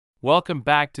Welcome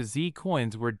back to Z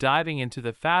Coins. We're diving into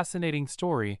the fascinating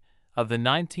story of the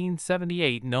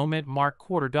 1978 no-mint mark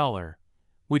quarter dollar,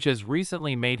 which has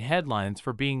recently made headlines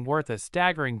for being worth a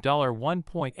staggering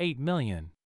 $1.8 million.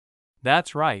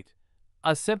 That's right,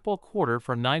 a simple quarter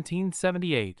from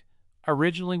 1978,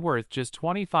 originally worth just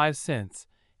 25 cents,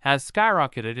 has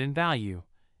skyrocketed in value,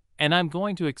 and I'm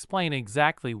going to explain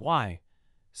exactly why.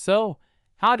 So,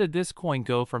 how did this coin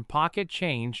go from pocket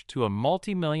change to a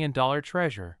multi-million-dollar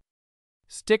treasure?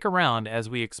 Stick around as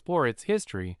we explore its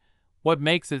history, what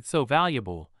makes it so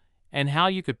valuable, and how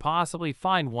you could possibly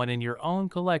find one in your own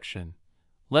collection.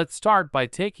 Let's start by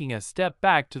taking a step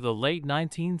back to the late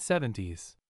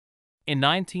 1970s. In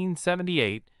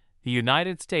 1978, the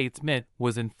United States Mint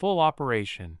was in full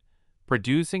operation,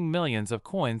 producing millions of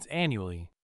coins annually.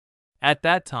 At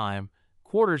that time,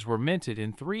 quarters were minted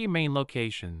in three main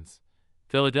locations: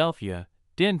 Philadelphia,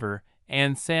 Denver,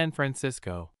 and San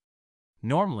Francisco.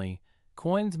 Normally,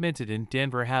 coins minted in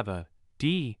Denver have a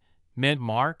D mint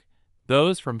mark,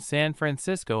 those from San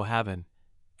Francisco have an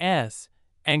S,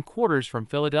 and quarters from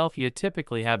Philadelphia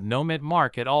typically have no mint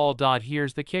mark at all.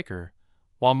 Here's the kicker.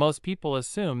 While most people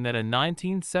assume that a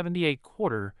 1978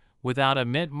 quarter without a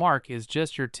mint mark is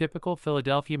just your typical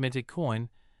Philadelphia minted coin,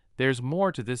 there's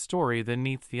more to this story than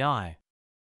meets the eye.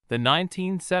 The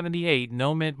 1978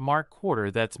 no mint mark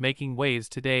quarter that's making waves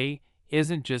today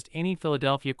isn't just any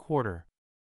Philadelphia quarter.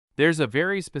 There's a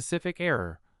very specific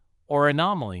error, or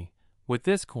anomaly, with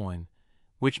this coin,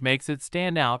 which makes it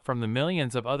stand out from the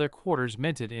millions of other quarters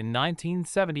minted in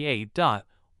 1978.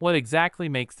 What exactly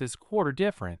makes this quarter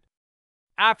different?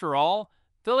 After all,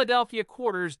 Philadelphia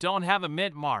quarters don't have a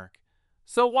mint mark.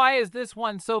 So why is this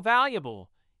one so valuable?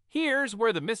 Here's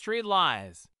where the mystery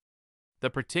lies. The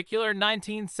particular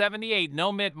 1978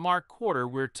 no mint mark quarter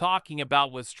we're talking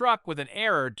about was struck with an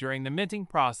error during the minting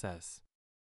process.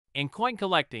 In coin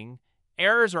collecting,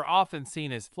 errors are often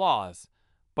seen as flaws,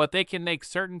 but they can make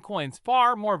certain coins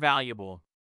far more valuable.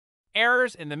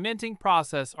 Errors in the minting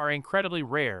process are incredibly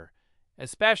rare,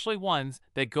 especially ones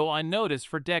that go unnoticed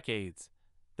for decades.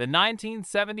 The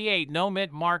 1978 no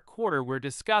mint mark quarter we're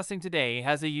discussing today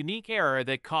has a unique error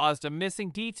that caused a missing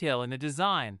detail in the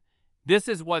design. This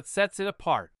is what sets it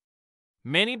apart.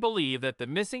 Many believe that the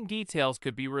missing details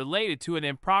could be related to an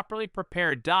improperly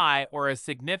prepared die or a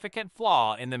significant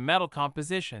flaw in the metal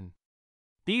composition.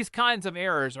 These kinds of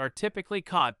errors are typically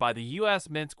caught by the U.S.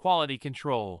 Mint's quality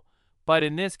control, but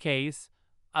in this case,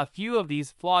 a few of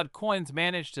these flawed coins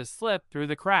managed to slip through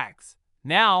the cracks.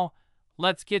 Now,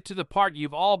 let's get to the part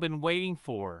you've all been waiting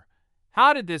for.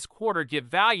 How did this quarter get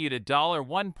valued at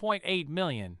 $1.8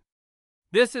 million?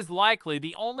 This is likely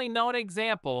the only known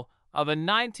example of a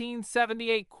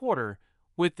 1978 quarter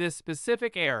with this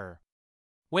specific error.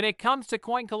 When it comes to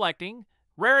coin collecting,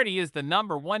 rarity is the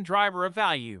 #1 driver of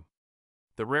value.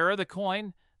 The rarer the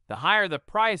coin, the higher the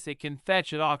price it can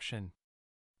fetch at auction.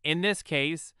 In this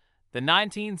case, the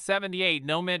 1978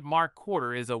 no mint mark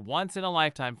quarter is a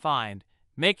once-in-a-lifetime find,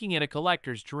 making it a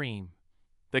collector's dream.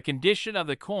 The condition of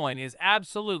the coin is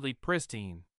absolutely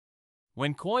pristine.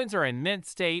 When coins are in mint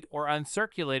state or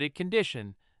uncirculated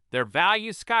condition, their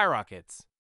value skyrockets.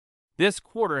 This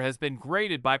quarter has been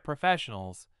graded by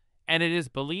professionals, and it is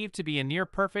believed to be in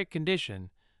near-perfect condition,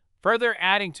 further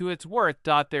adding to its worth.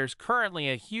 There's currently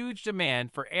a huge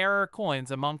demand for error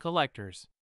coins among collectors.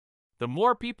 The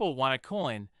more people want a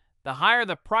coin, the higher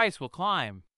the price will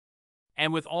climb.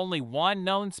 And with only one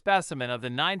known specimen of the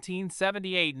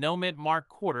 1978 no mint mark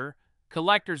quarter,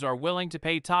 collectors are willing to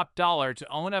pay top dollar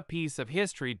to own a piece of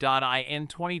history. In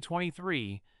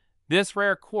 2023, this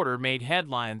rare quarter made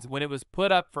headlines when it was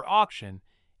put up for auction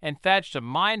and fetched a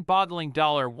mind-boggling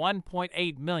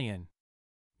 $1.8 million.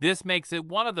 This makes it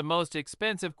one of the most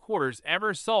expensive quarters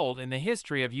ever sold in the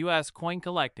history of U.S. coin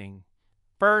collecting.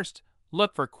 First,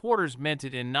 look for quarters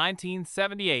minted in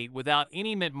 1978 without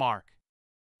any mint mark.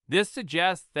 This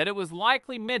suggests that it was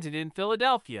likely minted in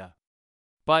Philadelphia.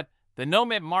 But the no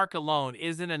mint mark alone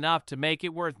isn't enough to make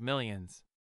it worth millions.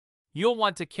 You'll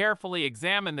want to carefully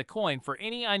examine the coin for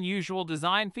any unusual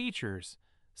design features,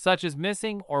 such as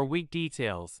missing or weak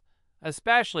details,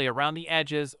 especially around the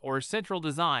edges or central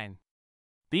design.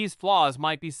 These flaws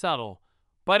might be subtle,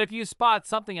 but if you spot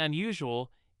something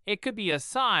unusual, it could be a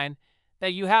sign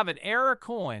that you have an error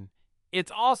coin.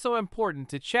 It's also important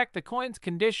to check the coin's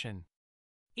condition.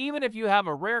 Even if you have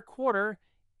a rare quarter,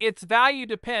 its value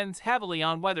depends heavily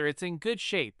on whether it's in good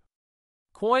shape.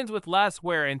 Coins with less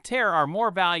wear and tear are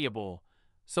more valuable,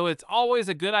 so it's always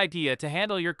a good idea to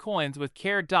handle your coins with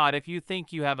care. If you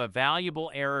think you have a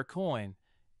valuable error coin,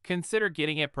 consider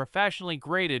getting it professionally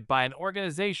graded by an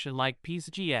organization like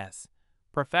PCGS,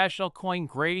 Professional Coin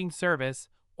Grading Service,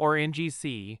 or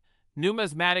NGC,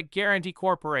 Numismatic Guarantee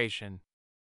Corporation.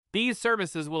 These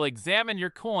services will examine your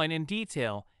coin in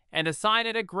detail and assign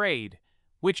it a grade,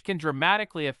 which can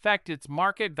dramatically affect its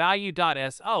market value.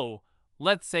 So,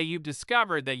 let's say you've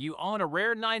discovered that you own a rare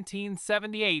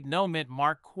 1978 no-mint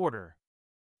mark quarter.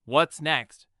 What's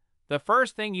next? The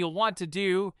first thing you'll want to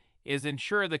do is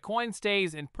ensure the coin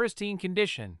stays in pristine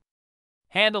condition.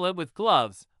 Handle it with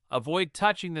gloves, avoid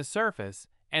touching the surface,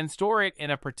 and store it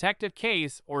in a protective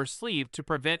case or sleeve to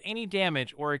prevent any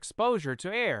damage or exposure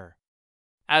to air.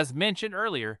 As mentioned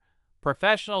earlier,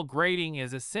 professional grading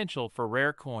is essential for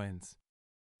rare coins.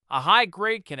 A high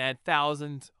grade can add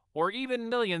thousands or even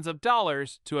millions of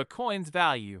dollars to a coin's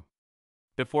value.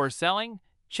 Before selling,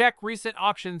 check recent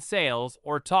auction sales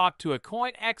or talk to a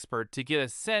coin expert to get a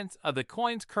sense of the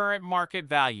coin's current market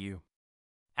value.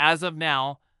 As of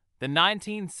now, the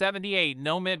 1978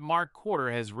 no-mint mark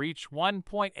quarter has reached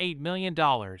 $1.8 million,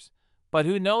 but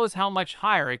who knows how much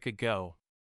higher it could go.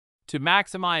 To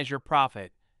maximize your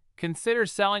profit, consider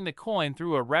selling the coin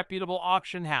through a reputable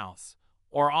auction house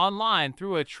or online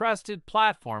through a trusted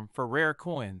platform for rare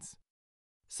coins.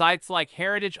 Sites like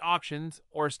Heritage Auctions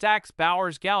or Stack's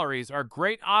Bowers Galleries are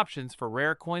great options for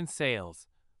rare coin sales.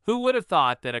 Who would have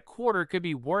thought that a quarter could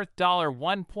be worth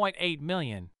 $1.8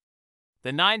 million? The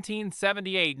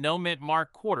 1978 no-mint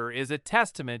mark quarter is a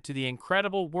testament to the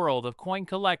incredible world of coin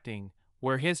collecting,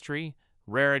 where history,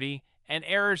 rarity, and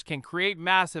errors can create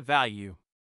massive value.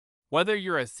 Whether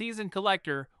you're a seasoned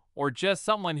collector or just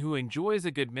someone who enjoys a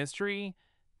good mystery,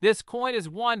 this coin is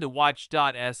one to watch.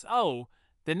 So,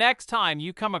 the next time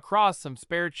you come across some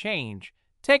spare change,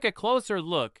 take a closer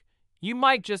look. You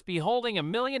might just be holding $1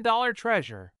 million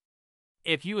treasure.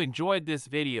 If you enjoyed this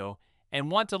video and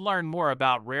want to learn more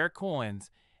about rare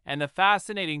coins and the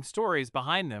fascinating stories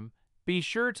behind them, be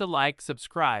sure to like,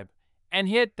 subscribe, and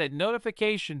hit that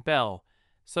notification bell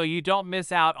so you don't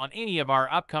miss out on any of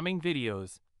our upcoming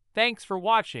videos. Thanks for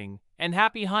watching and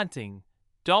happy hunting.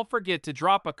 Don't forget to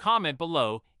drop a comment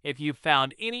below if you've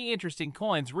found any interesting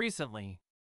coins recently.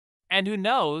 And who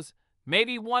knows,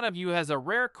 maybe one of you has a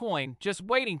rare coin just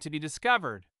waiting to be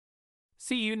discovered.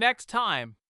 See you next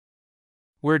time.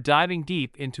 We're diving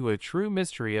deep into a true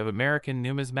mystery of American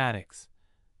numismatics,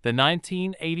 the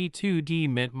 1982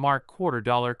 D-Mint Mark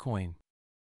 $quarter coin.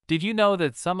 Did you know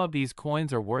that some of these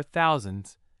coins are worth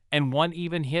thousands, and one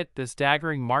even hit the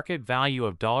staggering market value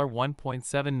of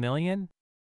 $1.7 million?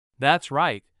 That's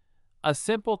right. A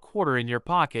simple quarter in your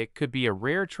pocket could be a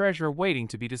rare treasure waiting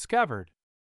to be discovered.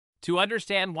 To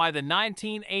understand why the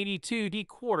 1982 D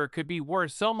quarter could be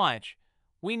worth so much,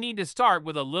 we need to start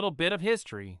with a little bit of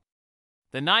history.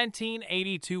 The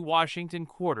 1982 Washington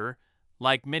quarter,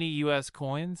 like many U.S.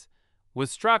 coins, was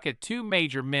struck at two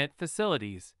major mint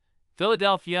facilities,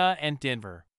 Philadelphia and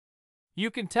Denver.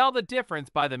 You can tell the difference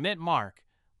by the mint mark.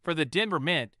 For the Denver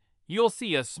Mint, you'll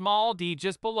see a small D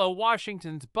just below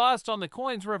Washington's bust on the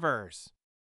coin's reverse.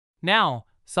 Now,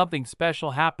 something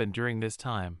special happened during this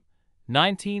time.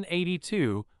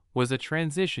 1982 was a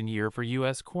transition year for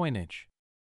U.S. coinage.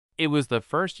 It was the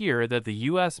first year that the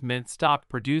U.S. Mint stopped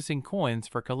producing coins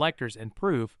for collectors in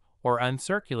proof or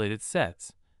uncirculated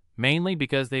sets, mainly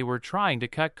because they were trying to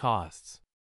cut costs.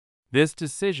 This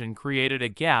decision created a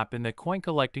gap in the coin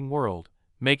collecting world,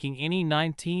 making any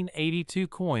 1982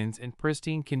 coins in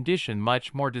pristine condition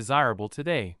much more desirable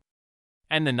today.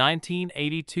 And the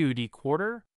 1982 D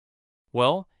quarter?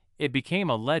 Well, it became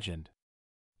a legend.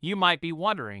 You might be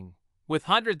wondering, with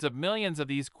hundreds of millions of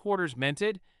these quarters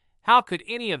minted, how could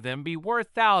any of them be worth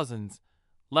thousands,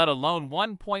 let alone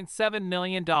 $1.7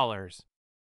 million?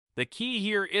 The key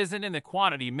here isn't in the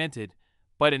quantity minted,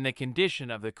 but in the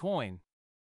condition of the coin.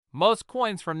 Most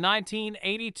coins from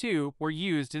 1982 were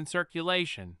used in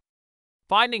circulation.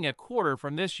 Finding a quarter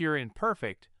from this year in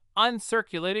perfect,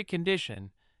 uncirculated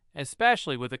condition,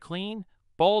 especially with a clean,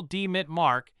 bold D-Mint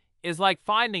mark, is like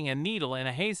finding a needle in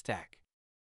a haystack.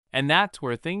 And that's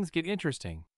where things get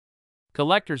interesting.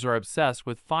 Collectors are obsessed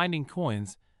with finding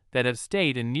coins that have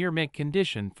stayed in near-mint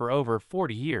condition for over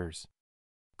 40 years.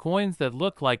 Coins that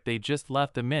look like they just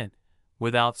left the mint,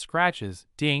 without scratches,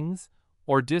 dings,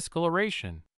 or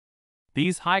discoloration.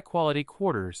 These high-quality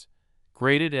quarters,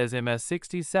 graded as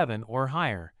MS-67 or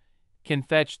higher, can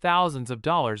fetch thousands of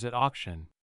dollars at auction.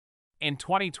 In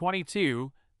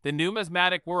 2022, the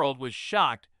numismatic world was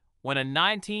shocked when a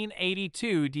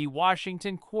 1982 D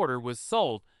Washington quarter was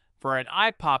sold for an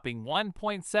eye-popping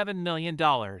 $1.7 million.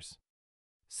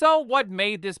 So what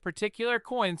made this particular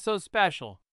coin so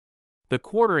special? The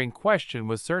quarter in question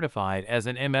was certified as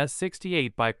an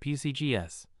MS-68 by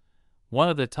PCGS, one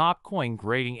of the top coin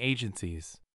grading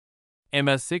agencies.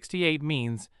 MS-68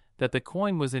 means that the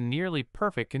coin was in nearly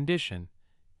perfect condition,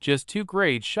 just 2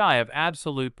 grades shy of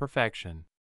absolute perfection.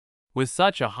 With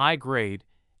such a high grade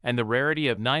and the rarity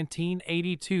of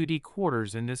 1982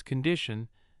 quarters in this condition,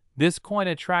 this coin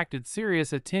attracted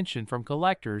serious attention from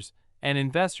collectors and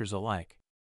investors alike.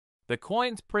 The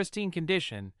coin's pristine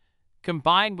condition,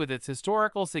 combined with its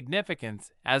historical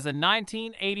significance as a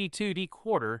 1982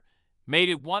 quarter, made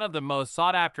it one of the most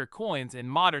sought-after coins in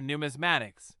modern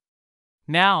numismatics.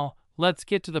 Now, let's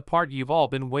get to the part you've all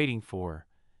been waiting for.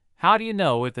 How do you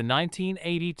know if the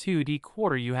 1982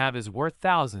 quarter you have is worth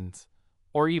thousands,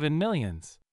 or even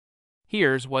millions?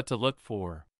 Here's what to look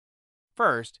for.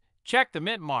 First, check the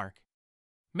mint mark.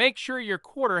 Make sure your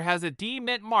quarter has a D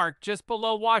mint mark just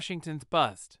below Washington's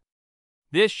bust.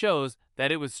 This shows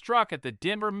that it was struck at the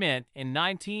Denver Mint in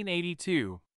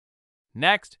 1982.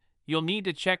 Next, you'll need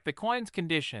to check the coin's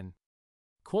condition.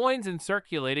 Coins in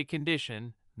circulated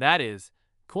condition, that is,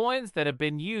 coins that have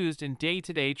been used in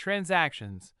day-to-day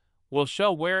transactions, will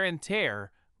show wear and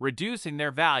tear, reducing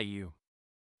their value.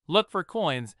 Look for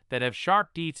coins that have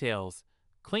sharp details,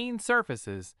 clean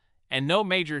surfaces, and no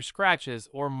major scratches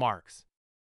or marks.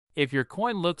 If your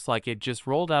coin looks like it just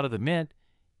rolled out of the mint,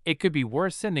 it could be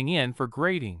worth sending in for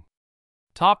grading.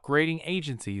 Top grading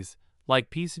agencies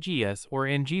like PCGS or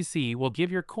NGC will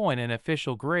give your coin an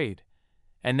official grade,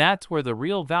 and that's where the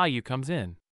real value comes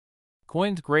in.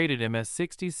 Coins graded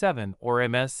MS67 or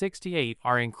MS68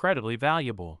 are incredibly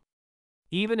valuable.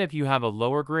 Even if you have a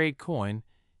lower grade coin,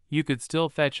 you could still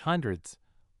fetch hundreds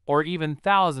or even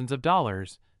thousands of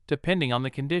dollars, depending on the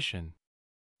condition.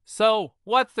 So,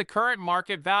 what's the current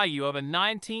market value of a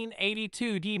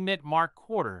 1982 mint mark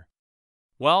quarter?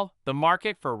 Well, the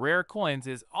market for rare coins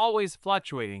is always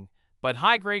fluctuating, but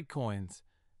high-grade coins,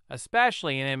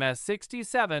 especially in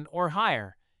MS67 or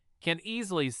higher, can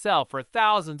easily sell for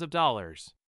thousands of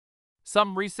dollars.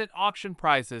 Some recent auction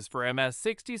prices for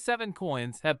MS67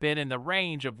 coins have been in the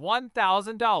range of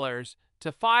 $1,000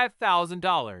 to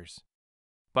 $5,000.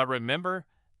 But remember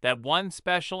that one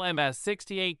special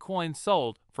MS68 coin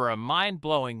sold for a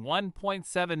mind-blowing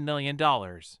 $1.7 million.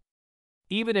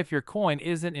 Even if your coin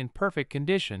isn't in perfect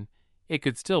condition, it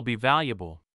could still be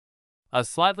valuable. A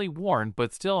slightly worn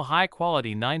but still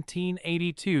high-quality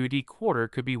 1982 quarter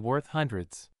could be worth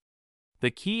hundreds. The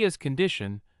key is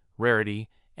condition, rarity,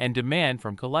 and demand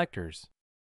from collectors.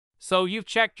 So you've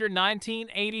checked your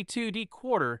 1982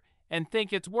 quarter and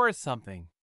think it's worth something.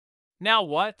 Now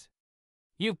what?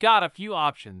 You've got a few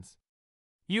options.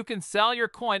 You can sell your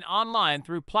coin online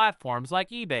through platforms like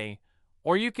eBay,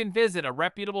 or you can visit a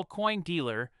reputable coin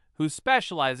dealer who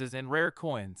specializes in rare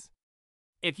coins.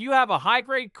 If you have a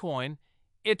high-grade coin,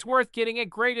 it's worth getting it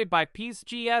graded by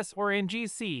PCGS or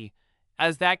NGC,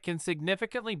 as that can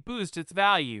significantly boost its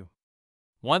value.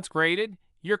 Once graded,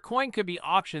 your coin could be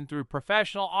auctioned through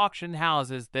professional auction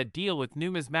houses that deal with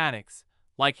numismatics,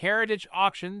 like Heritage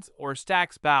Auctions or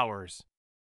Stack's Bowers.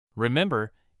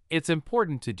 Remember, it's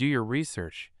important to do your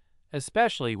research,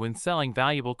 especially when selling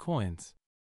valuable coins.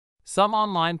 Some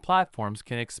online platforms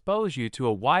can expose you to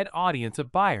a wide audience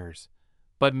of buyers,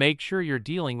 but make sure you're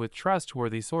dealing with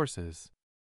trustworthy sources.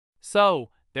 So,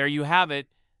 there you have it,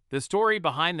 the story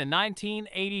behind the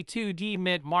 1982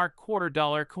 mint mark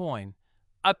 $250 coin,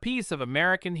 a piece of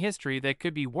American history that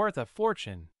could be worth a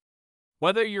fortune.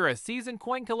 Whether you're a seasoned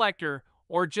coin collector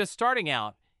or just starting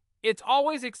out, it's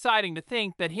always exciting to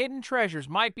think that hidden treasures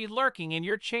might be lurking in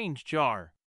your change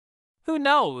jar. Who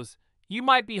knows, you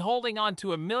might be holding on to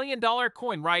 $1 million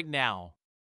coin right now.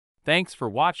 Thanks for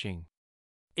watching.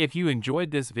 If you enjoyed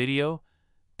this video,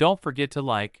 don't forget to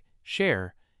like,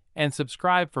 share, and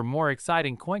subscribe for more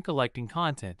exciting coin collecting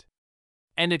content.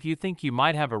 And if you think you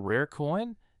might have a rare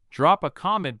coin, drop a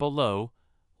comment below.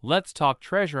 Let's talk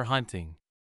treasure hunting.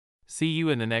 See you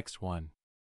in the next one,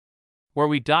 where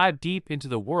we dive deep into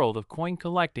the world of coin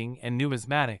collecting and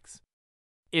numismatics.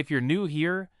 If you're new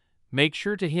here, make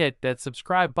sure to hit that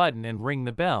subscribe button and ring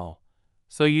the bell,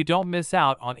 so you don't miss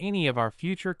out on any of our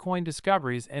future coin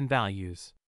discoveries and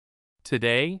values.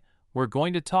 Today, we're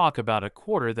going to talk about a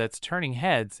quarter that's turning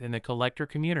heads in the collector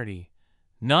community,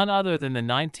 none other than the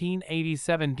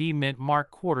 1987 mint mark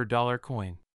 $250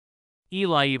 coin.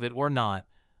 Believe it or not,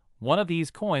 one of these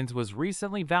coins was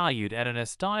recently valued at an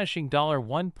astonishing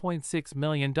 $1.6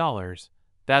 million.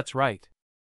 That's right.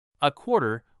 A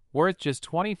quarter, worth just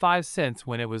 25 cents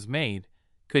when it was made,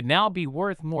 could now be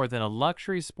worth more than a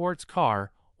luxury sports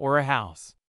car or a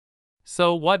house.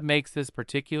 So what makes this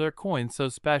particular coin so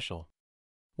special?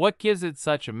 What gives it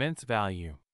such immense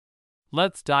value?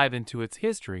 Let's dive into its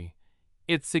history,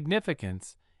 its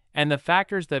significance, and the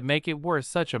factors that make it worth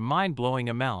such a mind-blowing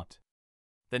amount.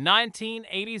 The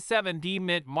 1987 D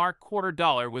Mint Mark quarter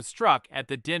dollar was struck at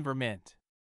the Denver Mint.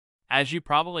 As you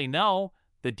probably know,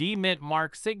 the D Mint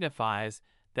mark signifies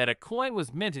that a coin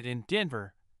was minted in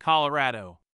Denver,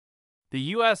 Colorado. The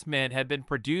U.S. Mint had been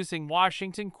producing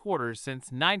Washington quarters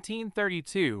since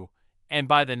 1932, and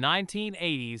by the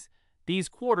 1980s, these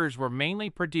quarters were mainly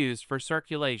produced for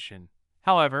circulation.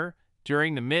 However,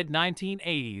 during the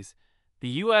mid-1980s, the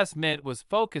U.S. Mint was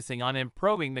focusing on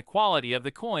improving the quality of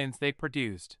the coins they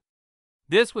produced.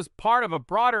 This was part of a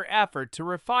broader effort to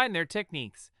refine their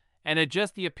techniques and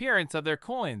adjust the appearance of their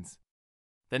coins.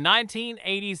 The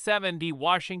 1987 D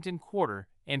Washington quarter,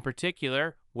 in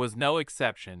particular, was no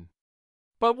exception.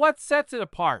 But what sets it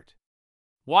apart?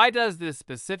 Why does this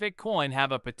specific coin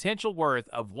have a potential worth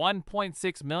of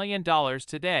 $1.6 million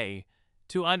today?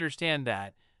 To understand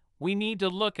that, we need to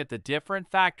look at the different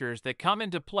factors that come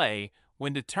into play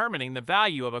when determining the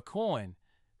value of a coin,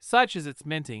 such as its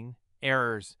minting,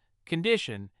 errors,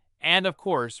 condition, and of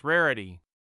course, rarity.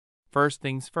 First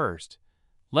things first,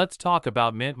 let's talk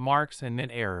about mint marks and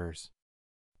mint errors.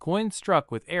 Coins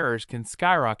struck with errors can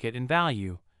skyrocket in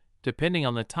value, depending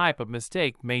on the type of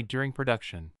mistake made during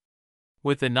production.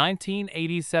 With the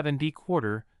 1987 D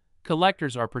quarter,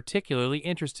 collectors are particularly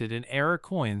interested in error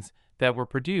coins that were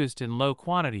produced in low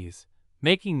quantities,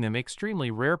 making them extremely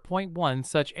rare. One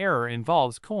such error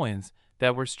involves coins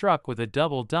that were struck with a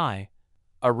double die,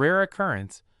 a rare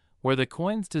occurrence where the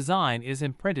coin's design is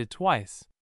imprinted twice.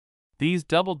 These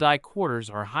double die quarters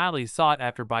are highly sought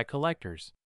after by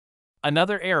collectors.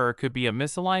 Another error could be a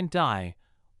misaligned die,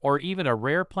 or even a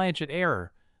rare planchet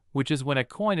error, which is when a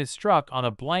coin is struck on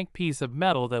a blank piece of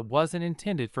metal that wasn't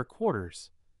intended for quarters.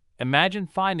 Imagine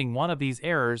finding one of these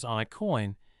errors on a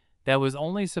coin that was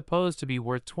only supposed to be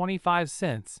worth 25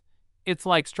 cents. It's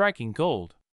like striking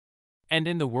gold. And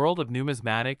in the world of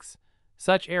numismatics,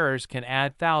 such errors can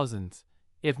add thousands,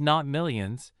 if not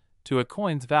millions, to a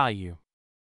coin's value.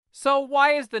 So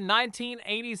why is the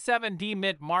 1987 D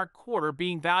Mint Mark quarter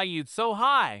being valued so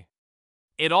high?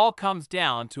 It all comes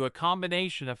down to a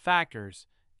combination of factors: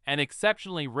 an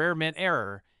exceptionally rare mint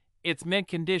error, its mint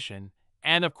condition,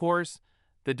 and of course,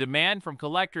 the demand from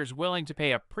collectors willing to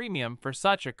pay a premium for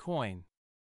such a coin.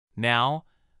 Now,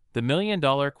 the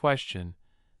million-dollar question,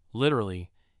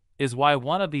 literally, is why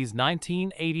one of these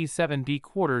 1987 D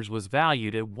quarters was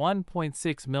valued at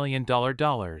 $1.6 million.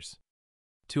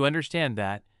 To understand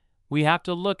that, we have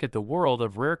to look at the world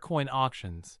of rare coin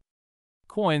auctions.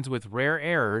 Coins with rare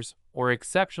errors or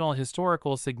exceptional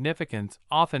historical significance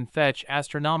often fetch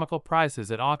astronomical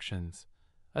prices at auctions,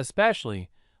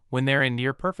 especially when they're in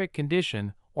near-perfect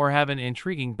condition or have an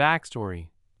intriguing backstory.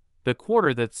 The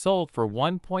quarter that sold for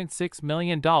 $1.6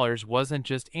 million wasn't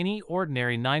just any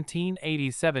ordinary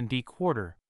 1987 D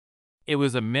quarter. It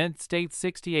was a mint state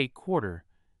 68 quarter,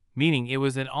 meaning it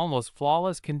was in almost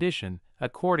flawless condition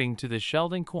according to the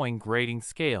Sheldon coin grading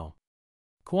scale.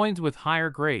 Coins with higher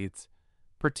grades,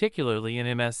 particularly in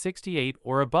MS68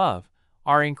 or above,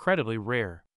 are incredibly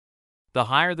rare. The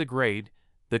higher the grade,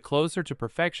 the closer to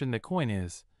perfection the coin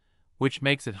is, which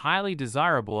makes it highly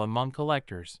desirable among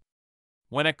collectors.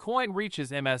 When a coin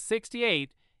reaches MS68,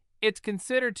 it's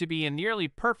considered to be in nearly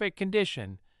perfect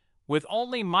condition, with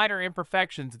only minor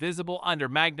imperfections visible under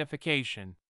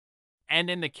magnification. And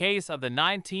in the case of the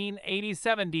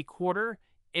 1987 D quarter,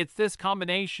 it's this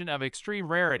combination of extreme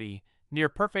rarity, near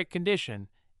perfect condition,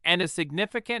 and a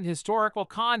significant historical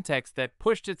context that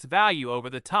pushed its value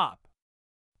over the top.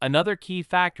 Another key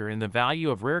factor in the value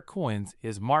of rare coins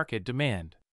is market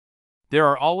demand. There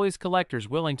are always collectors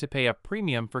willing to pay a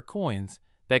premium for coins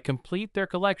that complete their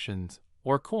collections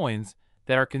or coins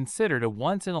that are considered a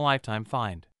once-in-a-lifetime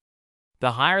find.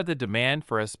 The higher the demand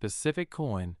for a specific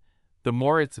coin, the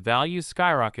more its value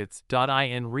skyrockets.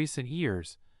 In recent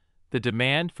years, the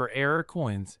demand for error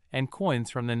coins and coins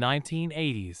from the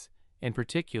 1980s, in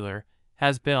particular,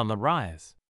 has been on the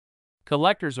rise.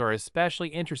 Collectors are especially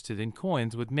interested in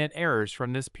coins with mint errors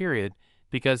from this period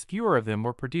because fewer of them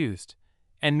were produced,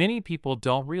 and many people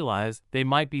don't realize they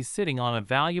might be sitting on a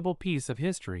valuable piece of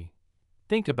history.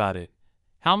 Think about it.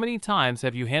 How many times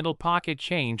have you handled pocket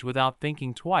change without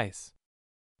thinking twice?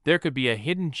 There could be a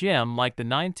hidden gem like the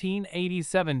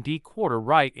 1987 D quarter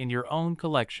right in your own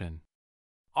collection.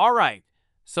 Alright,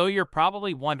 so you're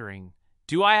probably wondering,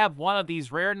 do I have one of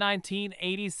these rare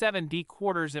 1987 D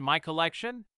quarters in my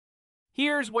collection?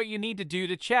 Here's what you need to do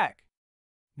to check.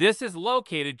 This is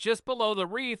located just below the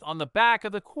wreath on the back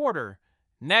of the quarter,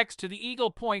 next to the eagle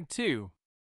point 2.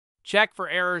 Check for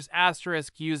errors.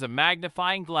 Use a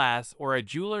magnifying glass or a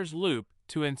jeweler's loupe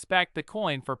to inspect the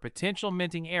coin for potential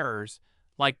minting errors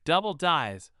like double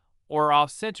dies or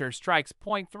off-center strikes.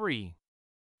 Point 3.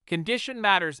 Condition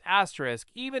matters asterisk.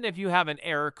 Even if you have an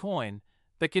error coin,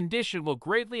 the condition will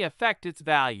greatly affect its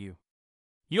value.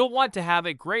 You'll want to have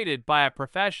it graded by a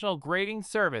professional grading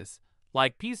service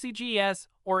like PCGS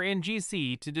or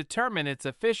NGC to determine its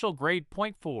official grade.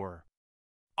 Point 4.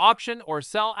 Auction or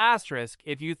sell asterisk.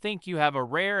 If you think you have a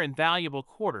rare and valuable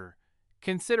quarter,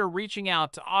 consider reaching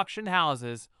out to auction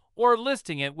houses or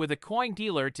listing it with a coin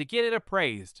dealer to get it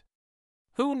appraised.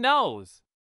 Who knows?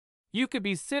 You could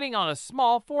be sitting on a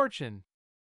small fortune.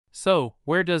 So,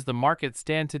 where does the market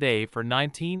stand today for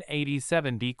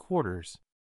 1987 D quarters?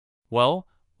 Well,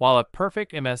 while a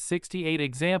perfect MS-68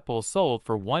 example sold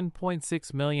for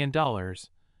 $1.6 million,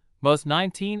 most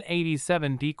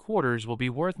 1987 D quarters will be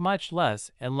worth much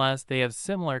less unless they have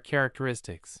similar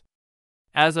characteristics.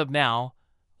 As of now,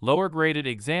 lower graded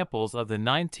examples of the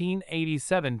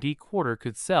 1987 D quarter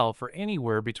could sell for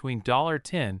anywhere between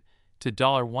 $10 to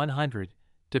 $100,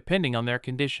 depending on their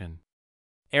condition.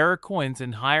 Error coins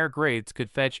in higher grades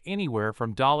could fetch anywhere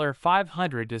from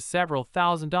 $500 to several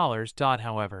 $1,000s.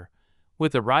 However,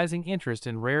 with the rising interest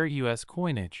in rare U.S.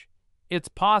 coinage, it's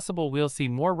possible we'll see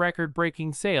more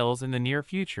record-breaking sales in the near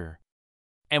future.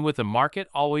 And with the market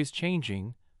always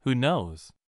changing, who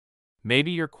knows?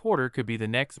 Maybe your quarter could be the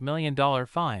next $1 million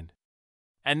find.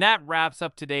 And that wraps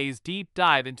up today's deep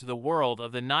dive into the world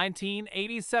of the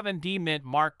 1987 D Mint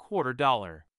Mark quarter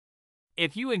dollar.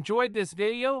 If you enjoyed this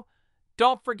video,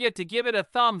 don't forget to give it a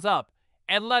thumbs up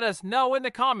and let us know in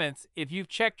the comments if you've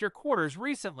checked your quarters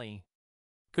recently.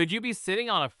 Could you be sitting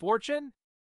on a fortune?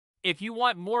 If you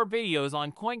want more videos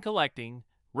on coin collecting,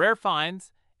 rare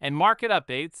finds, and market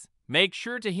updates, make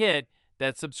sure to hit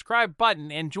that subscribe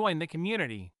button and join the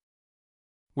community.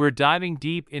 We're diving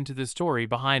deep into the story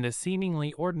behind a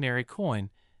seemingly ordinary coin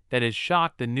that has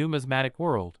shocked the numismatic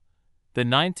world, the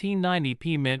 1990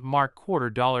 P Mint Mark quarter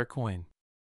dollar coin.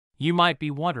 You might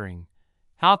be wondering,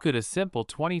 how could a simple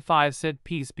 25-cent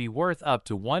piece be worth up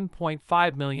to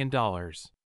 $1.5 million?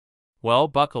 Well,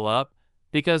 buckle up,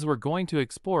 because we're going to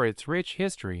explore its rich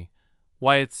history,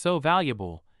 why it's so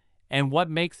valuable, and what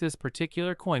makes this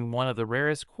particular coin one of the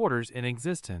rarest quarters in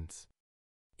existence.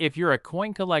 If you're a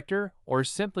coin collector or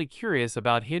simply curious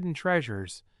about hidden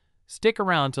treasures, stick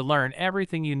around to learn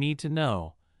everything you need to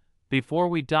know. Before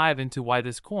we dive into why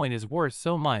this coin is worth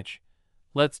so much,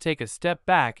 let's take a step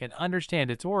back and understand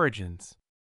its origins.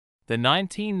 The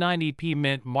 1990 P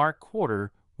Mint Mark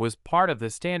quarter was part of the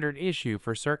standard issue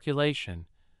for circulation,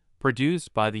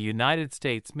 produced by the United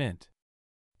States Mint.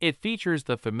 It features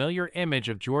the familiar image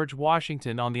of George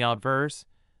Washington on the obverse,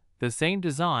 the same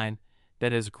design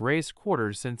that has graced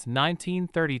quarters since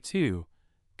 1932,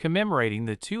 commemorating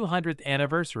the 200th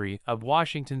anniversary of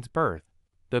Washington's birth.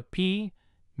 The P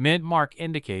Mint mark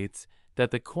indicates that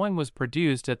the coin was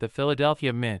produced at the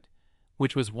Philadelphia Mint,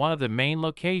 which was one of the main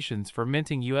locations for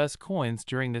minting U.S. coins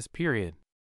during this period.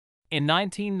 In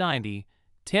 1990,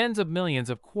 tens of millions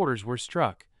of quarters were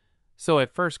struck, so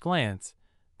at first glance,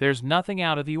 there's nothing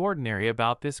out of the ordinary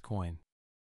about this coin.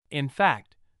 In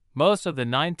fact, most of the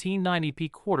 1990 P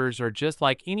quarters are just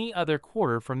like any other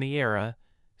quarter from the era,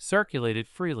 circulated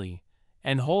freely,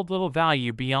 and hold little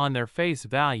value beyond their face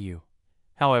value.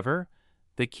 However,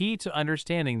 the key to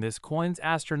understanding this coin's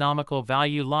astronomical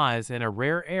value lies in a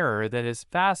rare error that has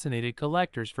fascinated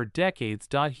collectors for decades.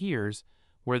 Here's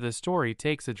where the story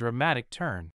takes a dramatic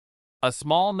turn. A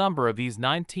small number of these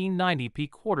 1990 P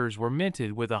quarters were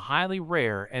minted with a highly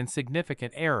rare and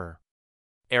significant error.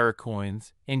 Error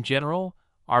coins, in general,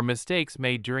 are mistakes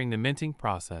made during the minting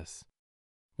process.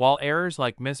 While errors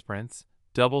like misprints,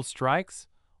 double strikes,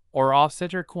 or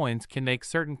off-center coins can make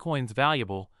certain coins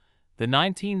valuable, the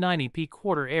 1990 P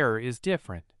quarter error is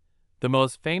different. The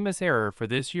most famous error for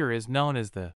this year is known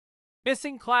as the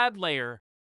missing clad layer,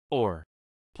 or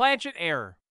planchet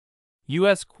error.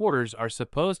 U.S. quarters are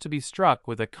supposed to be struck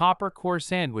with a copper core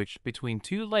sandwiched between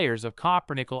two layers of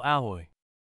copper-nickel alloy.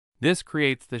 This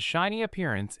creates the shiny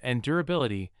appearance and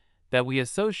durability that we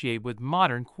associate with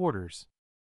modern quarters.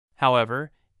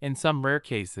 However, in some rare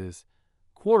cases,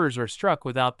 quarters are struck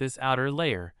without this outer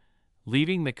layer,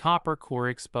 leaving the copper core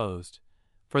exposed.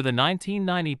 For the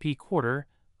 1990 P quarter,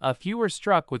 a few were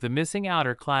struck with the missing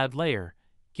outer clad layer,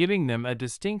 giving them a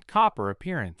distinct copper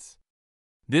appearance.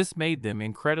 This made them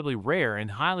incredibly rare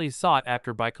and highly sought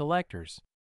after by collectors.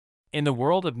 In the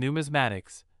world of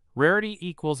numismatics, rarity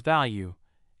equals value,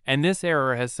 and this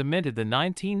error has cemented the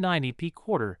 1990 P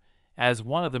quarter as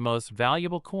one of the most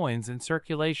valuable coins in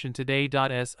circulation today.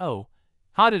 So,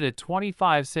 how did a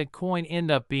 25-cent coin end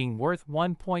up being worth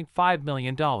 $1.5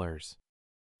 million?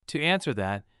 To answer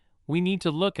that, we need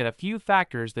to look at a few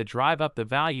factors that drive up the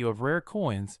value of rare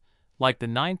coins like the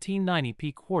 1990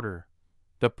 P quarter.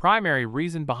 The primary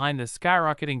reason behind the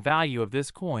skyrocketing value of this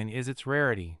coin is its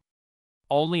rarity.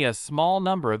 Only a small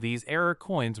number of these error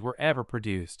coins were ever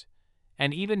produced,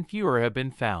 and even fewer have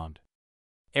been found.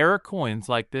 Error coins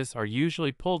like this are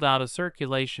usually pulled out of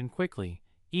circulation quickly,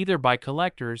 either by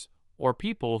collectors or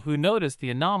people who notice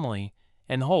the anomaly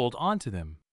and hold onto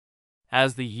them.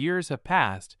 As the years have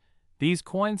passed, these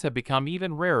coins have become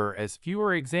even rarer as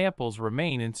fewer examples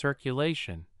remain in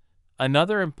circulation.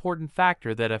 Another important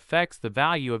factor that affects the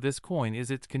value of this coin is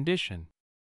its condition.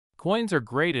 Coins are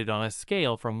graded on a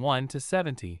scale from 1 to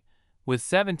 70, with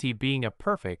 70 being a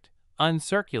perfect,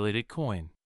 uncirculated coin.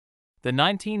 The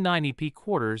 1990p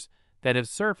quarters that have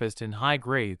surfaced in high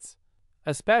grades,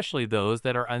 especially those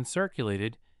that are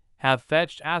uncirculated, have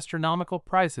fetched astronomical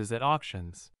prices at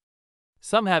auctions.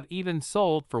 Some have even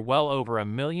sold for well over $1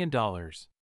 million.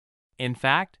 In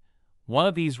fact, one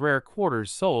of these rare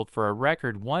quarters sold for a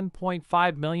record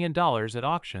 $1.5 million at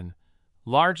auction,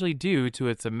 largely due to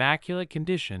its immaculate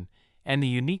condition and the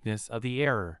uniqueness of the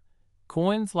error.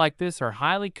 Coins like this are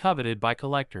highly coveted by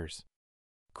collectors.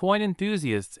 Coin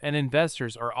enthusiasts and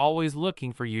investors are always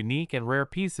looking for unique and rare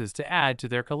pieces to add to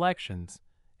their collections,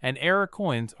 and error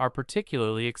coins are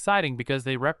particularly exciting because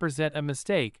they represent a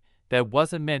mistake that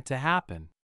wasn't meant to happen.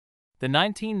 The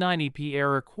 1990p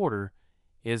error quarter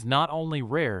is not only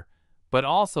rare, but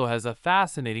also has a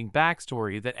fascinating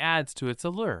backstory that adds to its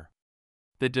allure.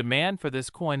 The demand for this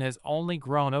coin has only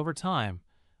grown over time,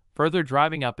 further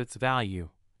driving up its value.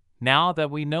 Now that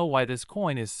we know why this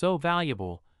coin is so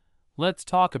valuable, let's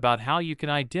talk about how you can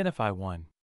identify one.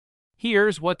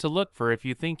 Here's what to look for if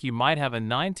you think you might have a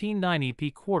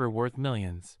 1990p quarter worth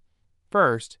millions.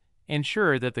 First,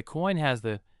 ensure that the coin has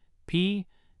the P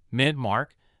mint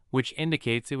mark, which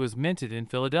indicates it was minted in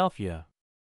Philadelphia.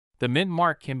 The mint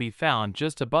mark can be found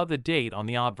just above the date on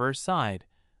the obverse side,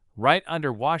 right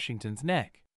under Washington's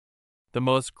neck. The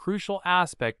most crucial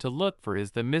aspect to look for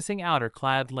is the missing outer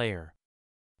clad layer.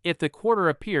 If the quarter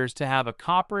appears to have a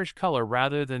copperish color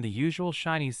rather than the usual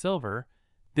shiny silver,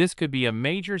 this could be a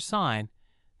major sign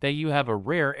that you have a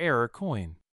rare error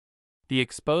coin. The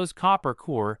exposed copper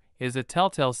core is a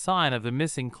telltale sign of the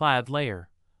missing clad layer.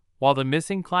 While the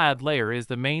missing clad layer is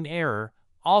the main error,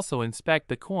 also inspect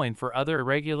the coin for other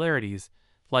irregularities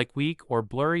like weak or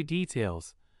blurry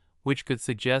details, which could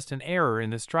suggest an error in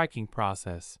the striking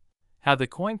process. Have the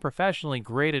coin professionally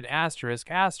graded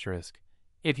 ****.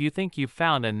 If you think you've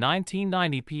found a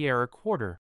 1990p error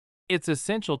quarter, it's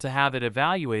essential to have it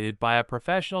evaluated by a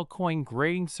professional coin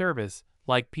grading service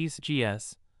like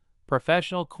PCGS,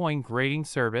 Professional Coin Grading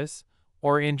Service,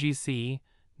 or NGC,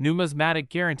 Numismatic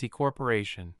Guarantee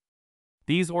Corporation.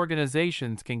 These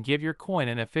organizations can give your coin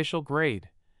an official grade,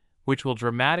 which will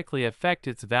dramatically affect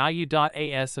its value.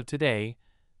 As of today,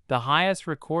 the highest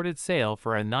recorded sale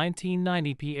for a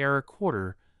 1990p error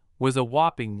quarter was a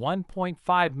whopping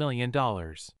 $1.5 million.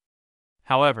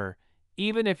 However,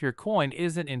 even if your coin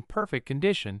isn't in perfect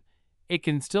condition, it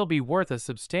can still be worth a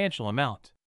substantial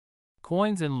amount.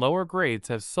 Coins in lower grades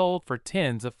have sold for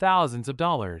tens of thousands of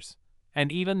dollars,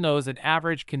 and even those in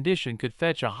average condition could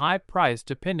fetch a high price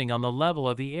depending on the level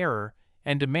of the error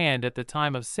and demand at the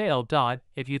time of sale.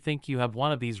 If you think you have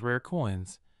one of these rare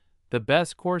coins, the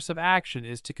best course of action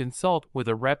is to consult with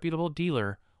a reputable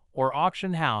dealer or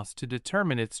auction house to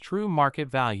determine its true market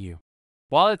value.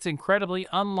 While it's incredibly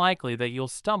unlikely that you'll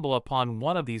stumble upon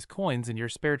one of these coins in your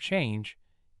spare change,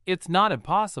 it's not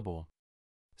impossible.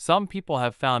 Some people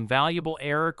have found valuable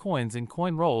error coins in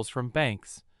coin rolls from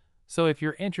banks, so if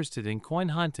you're interested in coin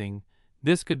hunting,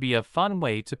 this could be a fun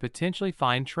way to potentially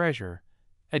find treasure.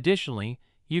 Additionally,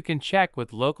 you can check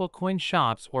with local coin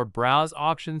shops or browse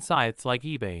auction sites like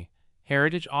eBay,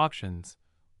 Heritage Auctions,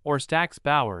 or Stack's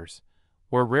Bowers,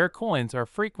 where rare coins are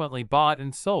frequently bought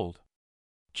and sold.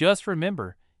 Just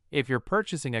remember, if you're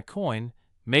purchasing a coin,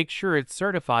 make sure it's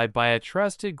certified by a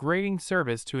trusted grading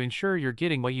service to ensure you're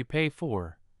getting what you pay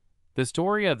for. The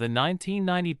story of the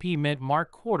 1990p mint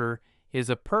mark quarter is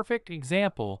a perfect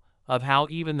example of how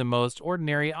even the most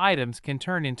ordinary items can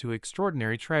turn into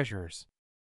extraordinary treasures.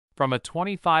 From a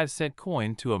 25-cent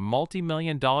coin to a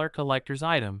multi-million-dollar collector's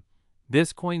item,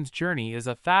 this coin's journey is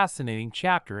a fascinating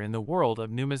chapter in the world of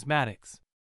numismatics.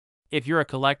 If you're a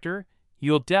collector,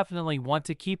 you'll definitely want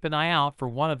to keep an eye out for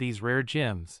one of these rare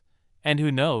gems. And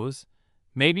who knows,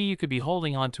 maybe you could be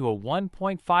holding on to a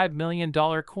 $1.5 million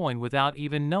coin without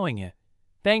even knowing it.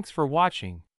 Thanks for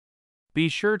watching. Be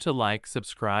sure to like,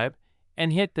 subscribe,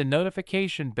 and hit the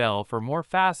notification bell for more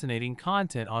fascinating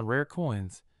content on rare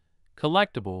coins,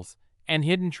 collectibles, and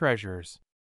hidden treasures.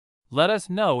 Let us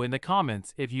know in the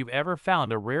comments if you've ever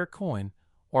found a rare coin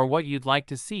or what you'd like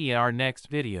to see in our next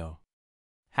video.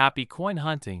 Happy coin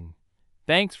hunting!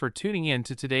 Thanks for tuning in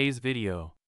to today's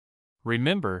video.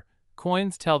 Remember,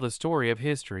 coins tell the story of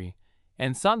history,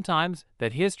 and sometimes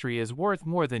that history is worth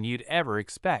more than you'd ever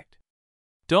expect.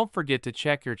 Don't forget to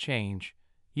check your change.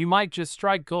 You might just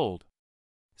strike gold.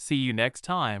 See you next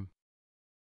time.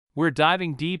 We're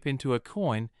diving deep into a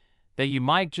coin that you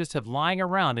might just have lying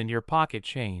around in your pocket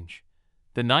change.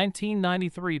 The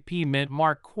 1993 Mint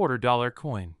Mark $quarter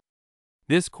coin.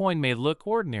 This coin may look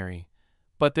ordinary,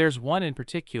 but there's one in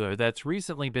particular that's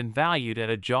recently been valued at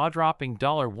a jaw-dropping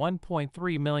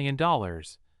 $1.3 million.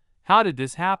 How did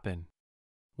this happen?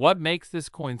 What makes this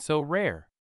coin so rare?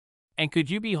 And could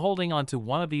you be holding on to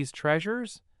one of these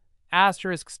treasures?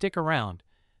 Stick around,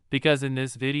 because in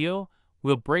this video,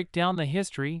 we'll break down the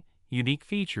history, unique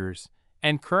features,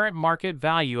 and current market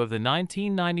value of the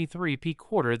 1993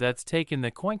 quarter that's taken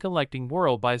the coin collecting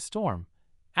world by storm.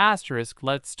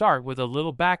 Let's start with a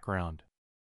little background.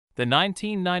 The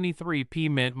 1993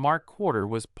 Mint Mark quarter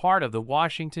was part of the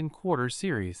Washington Quarter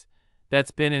series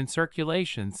that's been in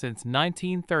circulation since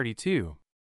 1932.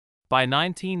 By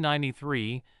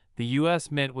 1993, the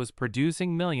U.S. Mint was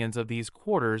producing millions of these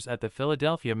quarters at the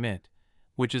Philadelphia Mint,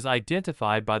 which is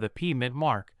identified by the P Mint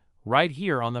mark right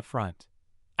here on the front.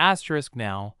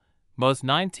 Now, most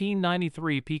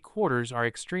 1993 quarters are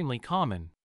extremely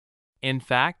common. In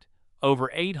fact, over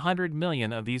 800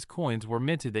 million of these coins were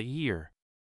minted that year.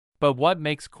 But what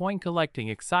makes coin collecting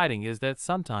exciting is that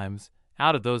sometimes,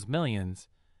 out of those millions,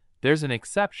 there's an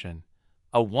exception,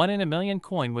 a 1 in a million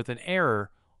coin with an error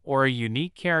or a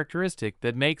unique characteristic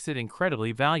that makes it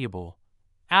incredibly valuable.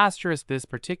 This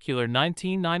particular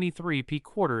 1993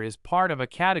 quarter is part of a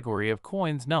category of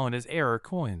coins known as error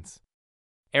coins.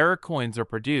 Error coins are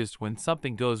produced when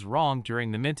something goes wrong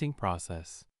during the minting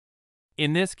process.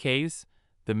 In this case,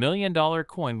 the $1 million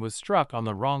coin was struck on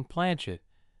the wrong planchet.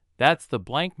 That's the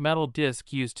blank metal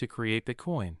disc used to create the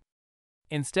coin.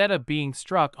 Instead of being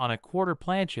struck on a quarter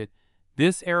planchet,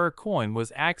 this error coin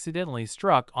was accidentally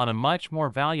struck on a much more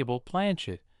valuable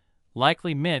planchet,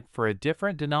 likely meant for a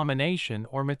different denomination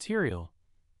or material.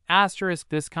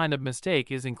 This kind of mistake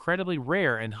is incredibly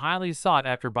rare and highly sought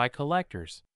after by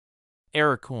collectors.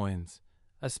 Error coins,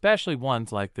 especially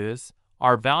ones like this,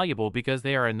 are valuable because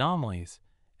they are anomalies,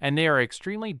 and they are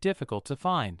extremely difficult to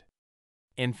find.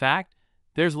 In fact,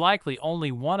 there's likely only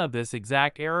one of this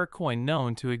exact error coin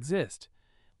known to exist,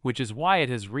 which is why it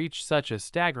has reached such a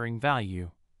staggering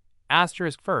value.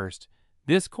 First,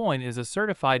 this coin is a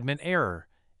certified mint error,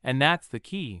 and that's the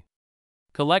key.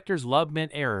 Collectors love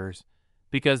mint errors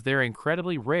because they're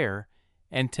incredibly rare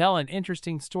and tell an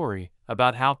interesting story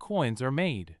about how coins are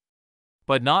made.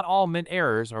 But not all mint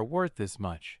errors are worth this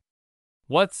much.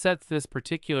 What sets this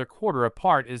particular quarter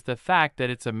apart is the fact that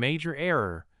it's a major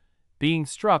error. Being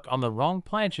struck on the wrong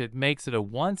planchet makes it a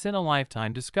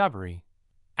once-in-a-lifetime discovery.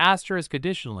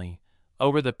 Additionally,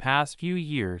 over the past few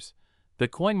years, the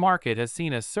coin market has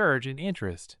seen a surge in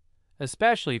interest,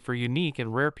 especially for unique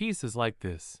and rare pieces like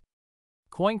this.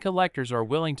 Coin collectors are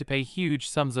willing to pay huge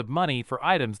sums of money for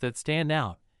items that stand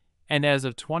out, and as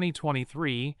of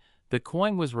 2023, the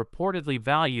coin was reportedly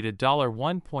valued at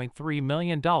 $1.3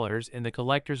 million in the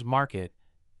collector's market.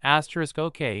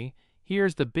 Okay,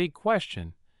 here's the big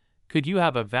question. Could you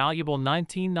have a valuable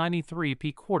 1993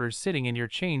 quarter sitting in your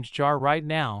change jar right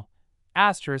now?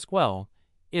 Well,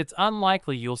 it's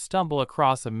unlikely you'll stumble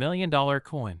across $1 million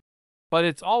coin. But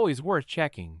it's always worth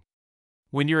checking.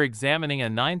 When you're examining a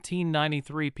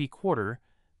 1993 quarter,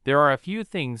 there are a few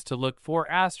things to look for.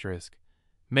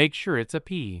 Make sure it's a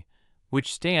P,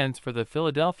 which stands for the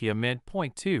Philadelphia Mint.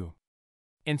 Point 2.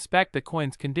 Inspect the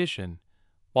coin's condition.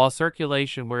 While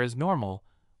circulation wear is normal,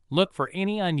 look for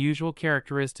any unusual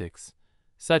characteristics,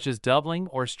 such as doubling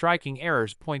or striking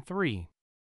errors. Point 3.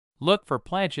 Look for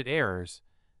planchet errors.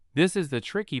 This is the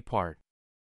tricky part.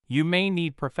 You may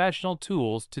need professional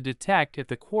tools to detect if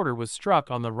the quarter was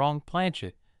struck on the wrong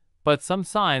planchet, but some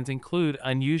signs include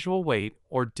unusual weight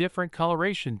or different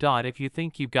coloration. If you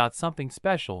think you've got something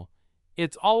special,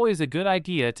 it's always a good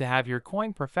idea to have your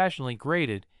coin professionally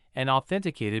graded and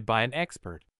authenticated by an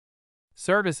expert.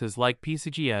 Services like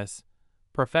PCGS,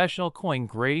 Professional Coin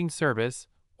Grading Service,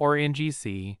 or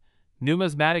NGC,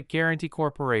 Numismatic Guarantee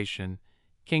Corporation,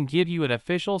 can give you an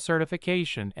official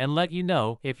certification and let you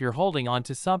know if you're holding on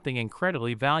to something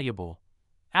incredibly valuable.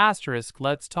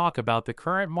 Let's talk about the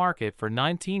current market for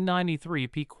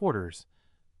 1993 quarters,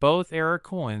 both error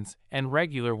coins and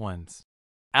regular ones.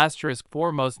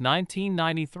 For most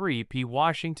 1993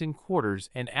 Washington quarters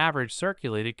in average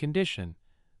circulated condition,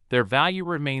 their value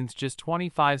remains just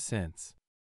 25 cents.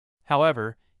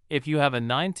 However, if you have a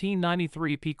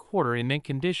 1993 quarter in mint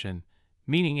condition,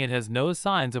 meaning it has no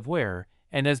signs of wear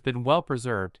and has been well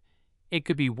preserved, it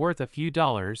could be worth a few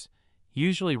dollars,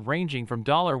 usually ranging from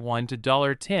 $1 to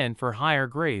 $10 for higher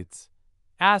grades.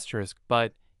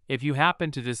 But if you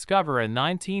happen to discover a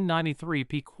 1993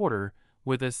 P quarter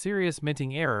with a serious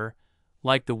minting error,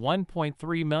 like the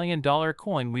 $1.3 million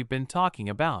coin we've been talking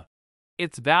about,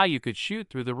 its value could shoot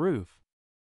through the roof.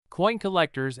 Coin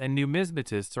collectors and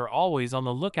numismatists are always on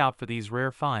the lookout for these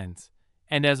rare finds,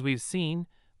 and as we've seen,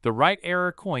 the right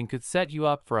error coin could set you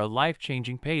up for a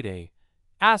life-changing payday.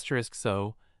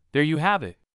 So, there you have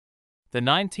it. The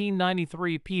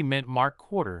 1993 P Mint Mark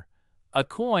Quarter, a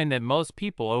coin that most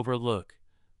people overlook,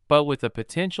 but with the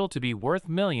potential to be worth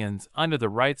millions under the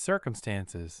right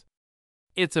circumstances.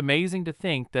 It's amazing to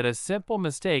think that a simple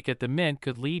mistake at the mint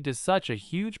could lead to such a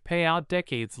huge payout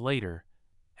decades later.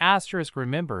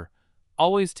 Remember,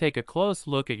 always take a close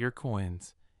look at your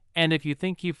coins, and if you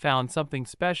think you've found something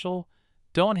special,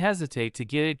 don't hesitate to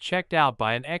get it checked out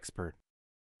by an expert.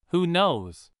 Who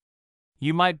knows?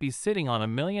 You might be sitting on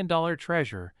 $1 million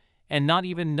treasure and not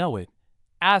even know it.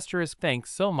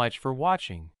 Thanks so much for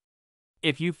watching.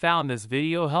 If you found this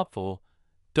video helpful,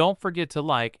 don't forget to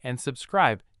like and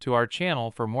subscribe to our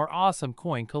channel for more awesome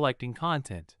coin collecting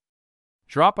content.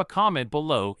 Drop a comment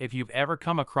below if you've ever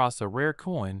come across a rare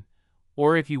coin,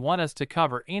 or if you want us to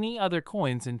cover any other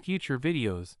coins in future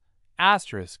videos.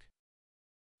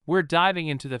 We're diving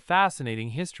into the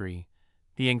fascinating history,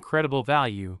 the incredible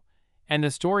value, and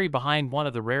the story behind one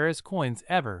of the rarest coins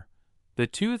ever, the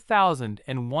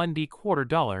 2001 D quarter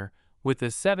dollar with the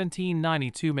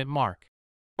 1792 mint mark,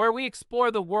 where we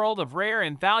explore the world of rare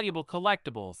and valuable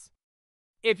collectibles.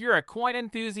 If you're a coin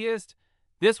enthusiast,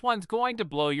 this one's going to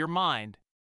blow your mind.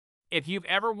 If you've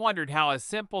ever wondered how a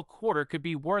simple quarter could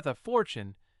be worth a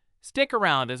fortune, stick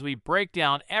around as we break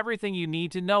down everything you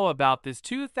need to know about this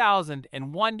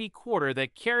 2001 D quarter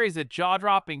that carries a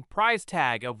jaw-dropping price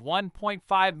tag of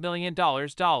 $1.5 million.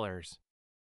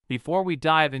 Before we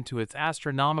dive into its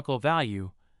astronomical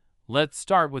value, let's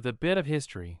start with a bit of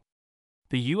history.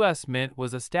 The U.S. Mint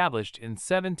was established in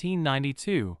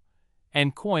 1792,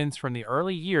 and coins from the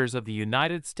early years of the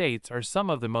United States are some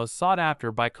of the most sought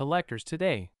after by collectors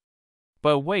today.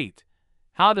 But wait,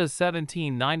 how does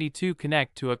 1792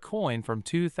 connect to a coin from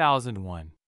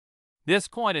 2001? This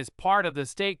coin is part of the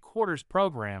State Quarters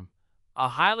program, a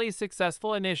highly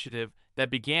successful initiative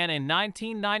that began in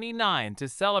 1999 to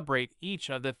celebrate each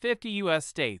of the 50 U.S.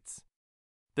 states.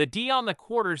 The D on the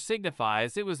quarter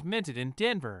signifies it was minted in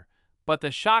Denver, but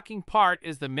the shocking part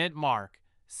is the mint mark,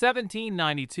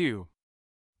 1792.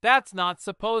 That's not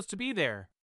supposed to be there.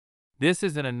 This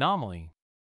is an anomaly.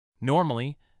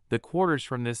 Normally, the quarters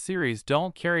from this series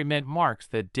don't carry mint marks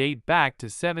that date back to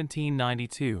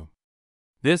 1792.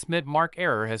 This mint mark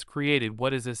error has created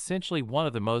what is essentially one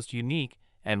of the most unique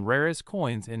and rarest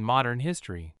coins in modern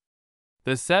history.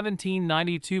 The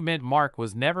 1792 mint mark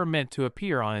was never meant to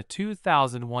appear on a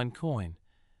 2001 coin,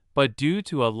 but due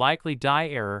to a likely die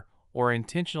error or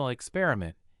intentional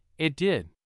experiment, it did.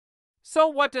 So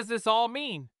what does this all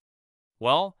mean?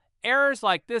 Well, errors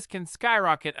like this can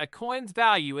skyrocket a coin's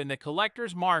value in the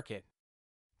collector's market.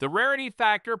 The rarity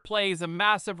factor plays a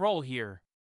massive role here.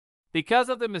 Because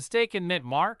of the mistaken mint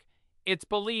mark, it's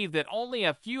believed that only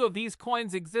a few of these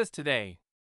coins exist today.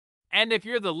 And if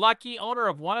you're the lucky owner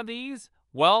of one of these,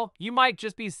 well, you might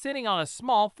just be sitting on a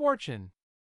small fortune.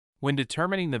 When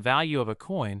determining the value of a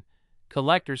coin,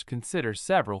 collectors consider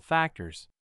several factors.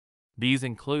 These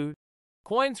include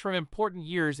coins from important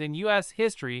years in U.S.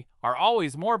 history are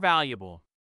always more valuable.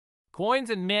 Coins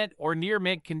in mint or near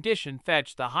mint condition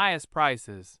fetch the highest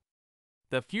prices.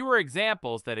 The fewer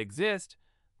examples that exist,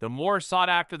 the more sought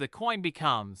after the coin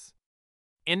becomes.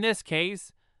 In this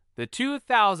case, the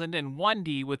 2001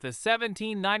 D with the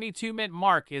 1792 mint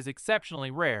mark is exceptionally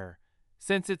rare.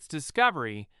 Since its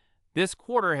discovery, this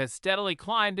quarter has steadily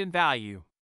climbed in value.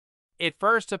 It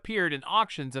first appeared in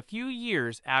auctions a few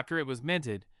years after it was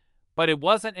minted, but it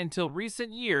wasn't until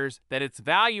recent years that its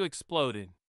value exploded.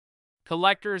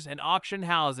 Collectors and auction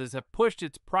houses have pushed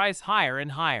its price higher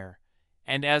and higher,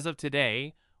 and as of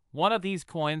today, one of these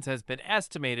coins has been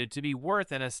estimated to be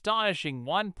worth an astonishing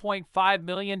 $1.5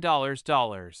 million.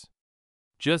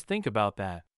 Just think about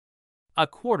that. A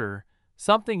quarter,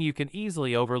 something you can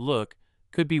easily overlook,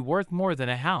 could be worth more than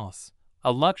a house,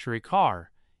 a luxury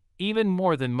car, even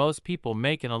more than most people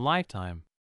make in a lifetime.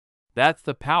 That's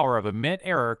the power of a mint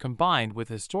error combined with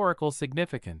historical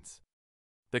significance.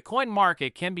 The coin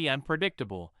market can be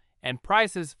unpredictable, and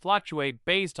prices fluctuate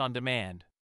based on demand.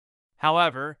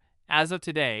 However, as of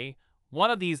today,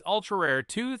 one of these ultra-rare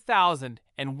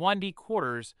 2001 D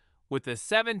quarters with the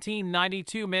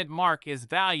 1792 mint mark is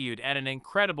valued at an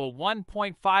incredible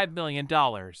 $1.5 million.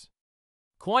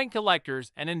 Coin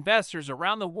collectors and investors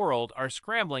around the world are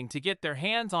scrambling to get their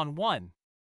hands on one.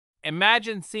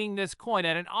 Imagine seeing this coin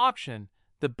at an auction.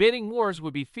 The bidding wars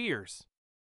would be fierce.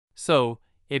 So,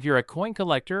 if you're a coin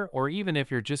collector or even if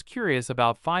you're just curious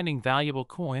about finding valuable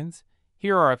coins,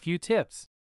 here are a few tips.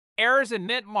 Errors in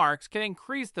mint marks can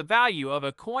increase the value of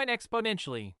a coin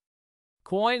exponentially.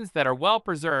 Coins that are well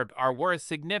preserved are worth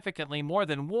significantly more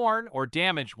than worn or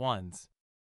damaged ones.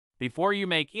 Before you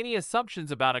make any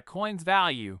assumptions about a coin's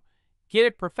value, get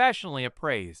it professionally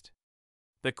appraised.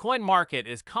 The coin market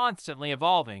is constantly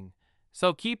evolving,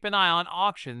 so keep an eye on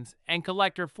auctions and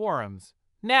collector forums.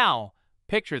 Now,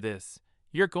 picture this.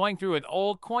 You're going through an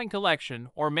old coin collection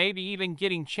or maybe even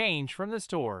getting change from the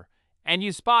store, and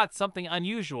you spot something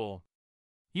unusual.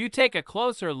 You take a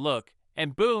closer look,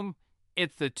 and boom,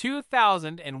 it's the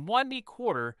 2001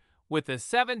 quarter with a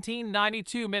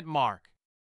 1792 mint mark.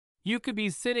 You could be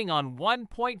sitting on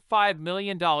 $1.5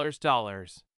 million.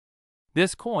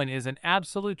 This coin is an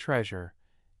absolute treasure,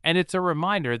 and it's a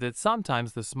reminder that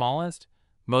sometimes the smallest,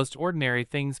 most ordinary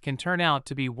things can turn out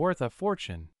to be worth a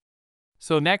fortune.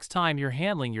 So next time you're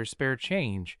handling your spare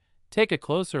change, take a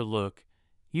closer look.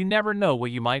 You never know what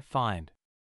you might find.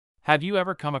 Have you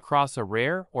ever come across a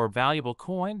rare or valuable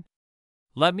coin?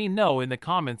 Let me know in the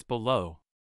comments below.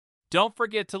 Don't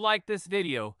forget to like this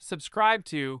video, subscribe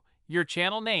to your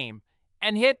channel name,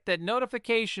 and hit that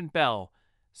notification bell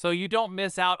so you don't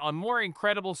miss out on more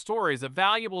incredible stories of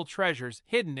valuable treasures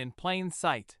hidden in plain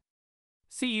sight.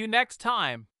 See you next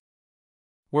time,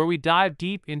 where we dive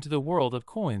deep into the world of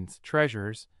coins,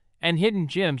 treasures, and hidden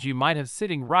gems you might have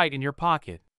sitting right in your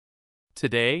pocket.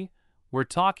 Today, we're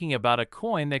talking about a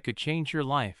coin that could change your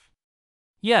life.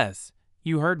 Yes,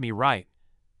 you heard me right.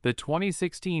 The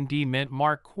 2016 D Mint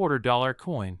Mark $2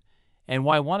 coin, and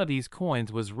why one of these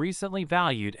coins was recently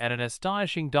valued at an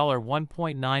astonishing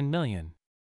 $1.9 million.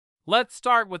 Let's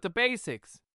start with the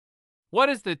basics. What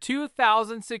is the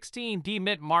 2016 D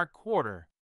Mint Mark Quarter?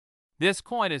 This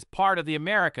coin is part of the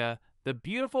America the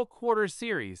Beautiful Quarter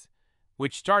series,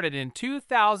 which started in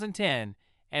 2010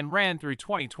 and ran through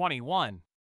 2021.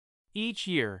 Each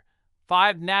year,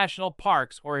 5 national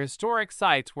parks or historic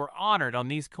sites were honored on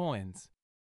these coins.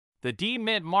 The D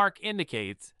Mint mark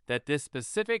indicates that this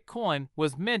specific coin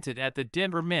was minted at the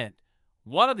Denver Mint,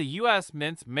 one of the U.S.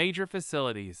 Mint's major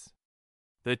facilities.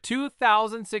 The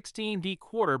 2016 D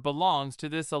Quarter belongs to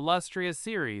this illustrious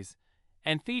series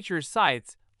and features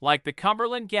sites like the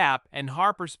Cumberland Gap and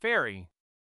Harper's Ferry.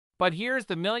 But here's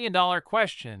the million-dollar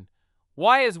question.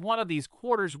 Why is one of these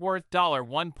quarters worth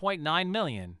 $1.9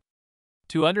 million?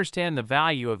 To understand the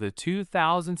value of the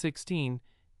 2016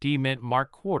 D Mint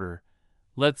Mark Quarter,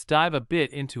 let's dive a bit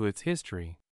into its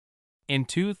history. In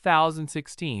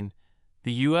 2016,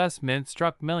 the U.S. Mint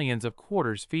struck millions of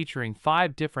quarters featuring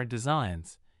 5 different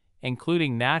designs,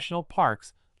 including national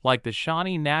parks like the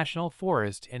Shawnee National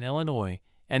Forest in Illinois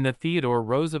and the Theodore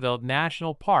Roosevelt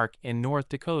National Park in North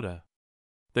Dakota.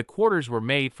 The quarters were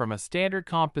made from a standard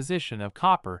composition of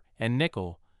copper and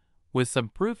nickel, with some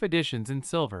proof additions in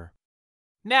silver.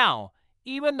 Now,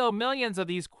 even though millions of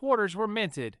these quarters were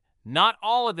minted, not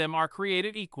all of them are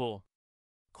created equal.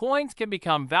 Coins can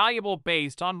become valuable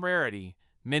based on rarity,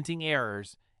 minting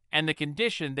errors, and the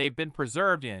condition they've been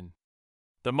preserved in.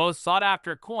 The most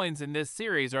sought-after coins in this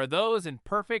series are those in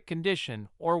perfect condition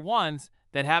or ones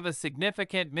that have a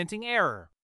significant minting error.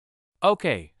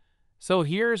 Okay, so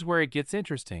here's where it gets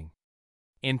interesting.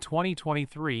 In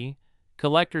 2023,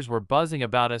 collectors were buzzing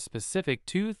about a specific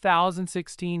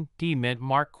 2016 D Mint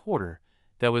Mark Quarter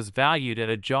that was valued at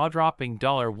a jaw-dropping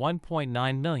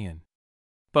 $1.9 million.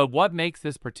 But what makes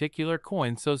this particular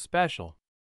coin so special?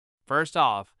 First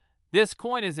off, this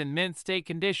coin is in mint state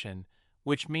condition,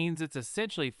 which means it's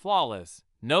essentially flawless,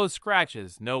 no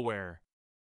scratches, no wear.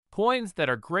 Coins that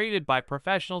are graded by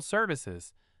professional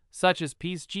services, such as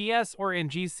PGS or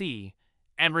NGC,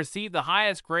 and receive the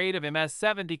highest grade of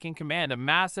MS70 can command a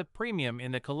massive premium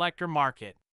in the collector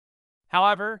market.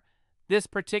 However, this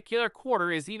particular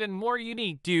quarter is even more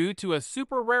unique due to a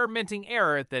super rare minting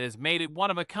error that has made it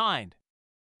one of a kind.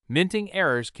 Minting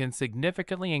errors can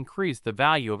significantly increase the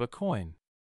value of a coin.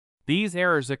 These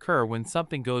errors occur when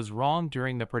something goes wrong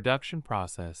during the production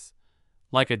process,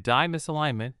 like a die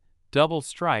misalignment, double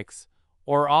strikes,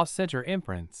 or off-center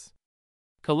imprints.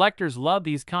 Collectors love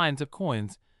these kinds of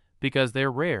coins because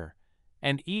they're rare,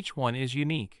 and each one is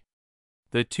unique.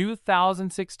 The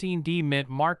 2016 D Mint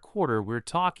Mark Quarter we're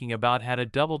talking about had a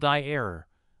double die error,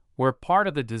 where part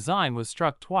of the design was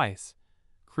struck twice,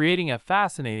 creating a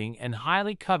fascinating and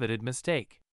highly coveted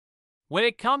mistake. When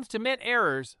it comes to mint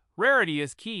errors, rarity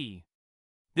is key.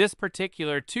 This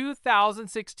particular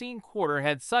 2016 quarter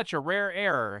had such a rare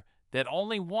error that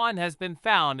only one has been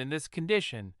found in this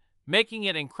condition, making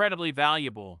it incredibly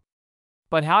valuable.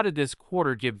 But how did this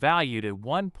quarter get valued at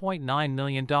 $1.9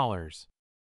 million?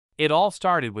 It all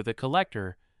started with a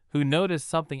collector who noticed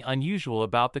something unusual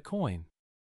about the coin.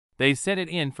 They sent it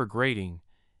in for grading,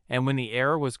 and when the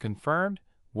error was confirmed,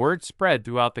 word spread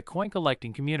throughout the coin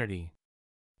collecting community.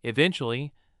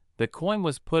 Eventually, the coin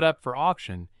was put up for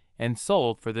auction and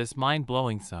sold for this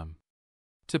mind-blowing sum.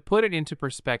 To put it into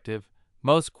perspective,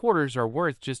 most quarters are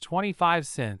worth just 25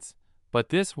 cents, but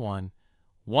this one,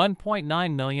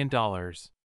 $1.9 million.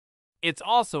 It's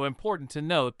also important to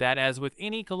note that as with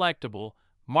any collectible,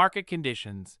 market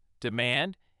conditions,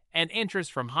 demand, and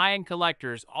interest from high-end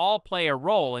collectors all play a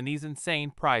role in these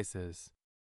insane prices.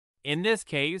 In this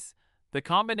case, the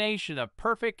combination of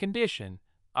perfect condition,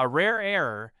 a rare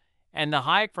error, and the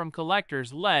hype from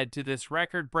collectors led to this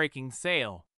record-breaking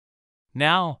sale.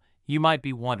 Now, you might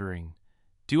be wondering,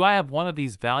 do I have one of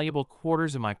these valuable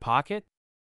quarters in my pocket?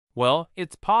 Well,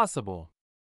 it's possible.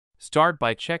 Start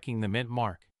by checking the mint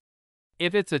mark.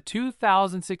 If it's a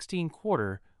 2016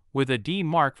 quarter with a D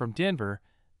mark from Denver,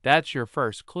 that's your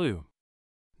first clue.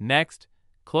 Next,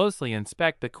 closely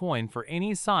inspect the coin for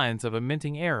any signs of a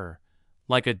minting error,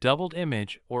 like a doubled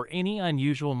image or any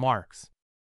unusual marks.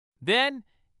 Then,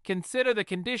 consider the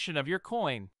condition of your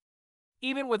coin.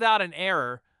 Even without an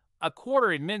error, a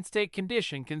quarter in mint state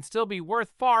condition can still be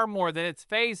worth far more than its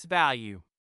face value.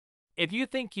 If you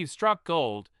think you've struck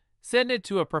gold, send it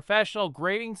to a professional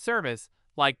grading service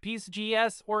like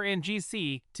PCGS or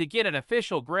NGC to get an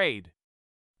official grade.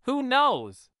 Who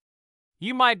knows?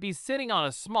 You might be sitting on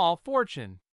a small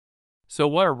fortune. So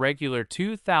what are regular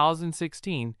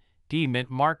 2016 D mint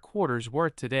mark quarters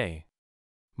worth today?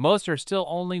 Most are still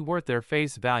only worth their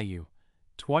face value,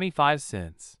 25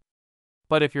 cents.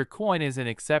 But if your coin is in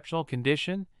exceptional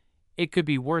condition, it could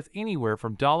be worth anywhere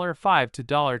from $5 to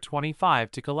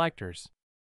 $25 to collectors.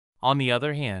 On the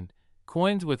other hand,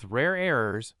 coins with rare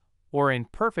errors or in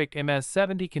perfect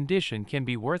MS-70 condition can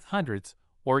be worth hundreds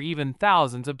or even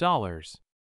thousands of dollars.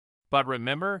 But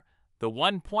remember, the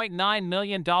 $1.9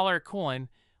 million coin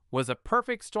was a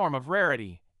perfect storm of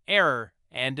rarity, error,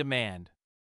 and demand.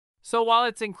 So while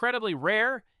it's incredibly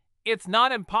rare, it's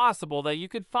not impossible that you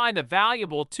could find a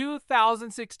valuable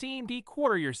 2016 D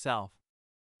quarter yourself.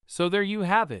 So there you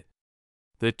have it.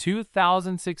 The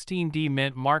 2016 D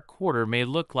mint mark quarter may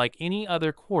look like any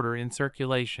other quarter in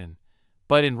circulation,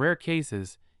 but in rare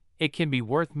cases, it can be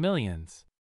worth millions.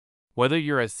 Whether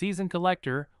you're a seasoned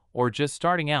collector or just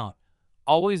starting out,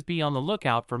 always be on the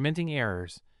lookout for minting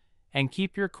errors and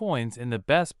keep your coins in the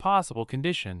best possible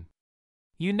condition.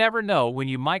 You never know when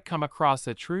you might come across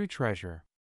a true treasure.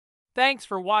 Thanks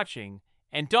for watching,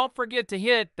 and don't forget to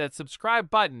hit that subscribe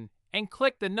button and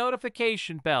click the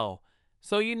notification bell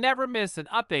so you never miss an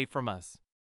update from us.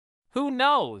 Who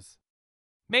knows?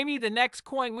 Maybe the next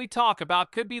coin we talk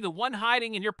about could be the one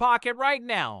hiding in your pocket right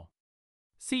now.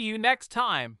 See you next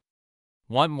time.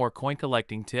 Want more coin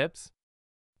collecting tips?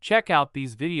 Check out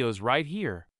these videos right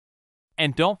here.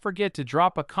 And don't forget to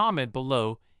drop a comment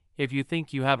below if you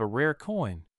think you have a rare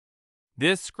coin.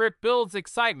 This script builds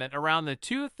excitement around the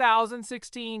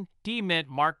 2016 D mint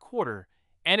mark quarter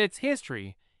and its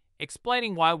history,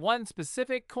 explaining why one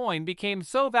specific coin became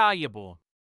so valuable.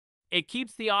 It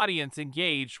keeps the audience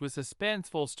engaged with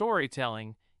suspenseful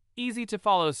storytelling,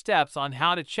 easy-to-follow steps on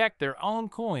how to check their own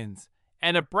coins,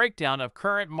 and a breakdown of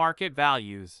current market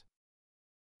values.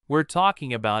 We're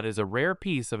talking about is a rare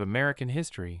piece of American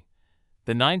history,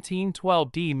 the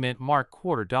 1912 D mint mark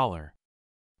quarter dollar.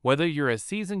 Whether you're a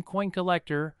seasoned coin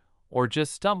collector or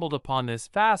just stumbled upon this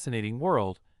fascinating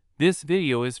world, this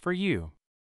video is for you.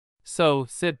 So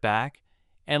sit back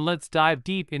and let's dive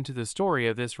deep into the story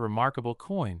of this remarkable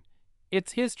coin,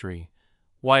 its history,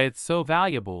 why it's so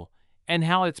valuable, and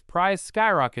how its price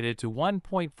skyrocketed to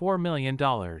 $1.4 million.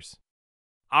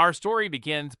 Our story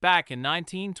begins back in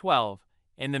 1912,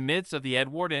 in the midst of the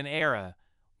Edwardian era,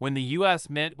 when the U.S.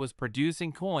 Mint was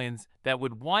producing coins that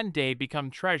would one day become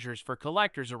treasures for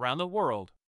collectors around the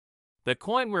world. The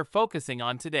coin we're focusing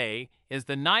on today is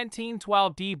the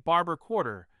 1912 D Barber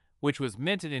quarter, which was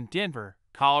minted in Denver,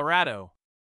 Colorado.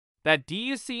 That D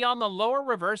you see on the lower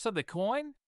reverse of the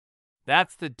coin?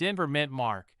 That's the Denver Mint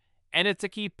mark, and it's a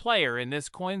key player in this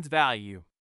coin's value.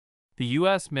 The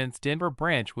U.S. Mint's Denver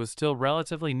branch was still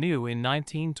relatively new in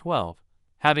 1912,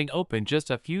 having opened just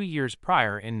a few years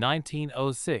prior in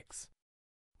 1906.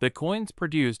 The coins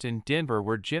produced in Denver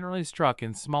were generally struck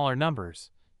in smaller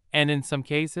numbers, and in some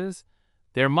cases,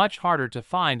 they're much harder to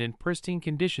find in pristine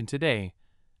condition today,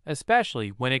 especially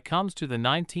when it comes to the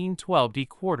 1912 D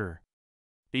quarter.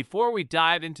 Before we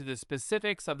dive into the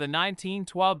specifics of the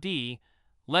 1912 D,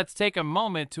 let's take a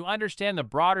moment to understand the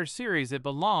broader series it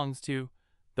belongs to,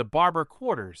 the Barber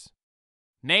quarters.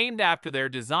 Named after their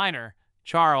designer,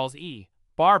 Charles E.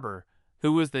 Barber,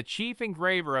 who was the chief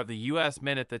engraver of the U.S.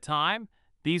 Mint at the time,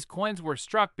 these coins were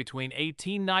struck between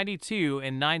 1892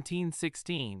 and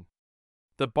 1916.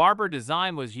 The Barber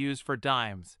design was used for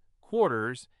dimes,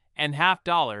 quarters, and half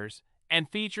dollars, and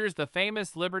features the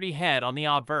famous Liberty head on the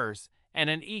obverse and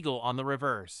an eagle on the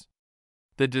reverse.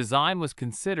 The design was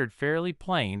considered fairly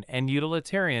plain and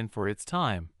utilitarian for its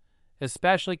time,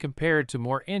 especially compared to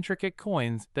more intricate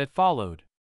coins that followed.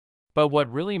 But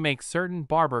what really makes certain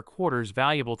Barber quarters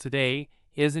valuable today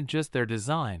isn't just their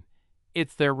design,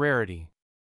 it's their rarity.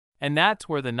 And that's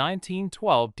where the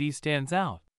 1912D stands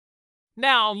out.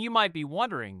 Now, you might be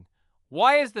wondering,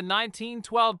 why is the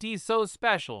 1912D so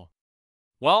special?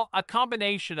 Well, a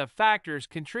combination of factors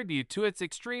contribute to its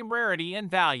extreme rarity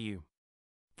and value.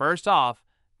 First off,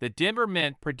 the Denver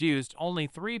Mint produced only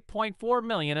 3.4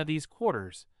 million of these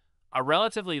quarters, a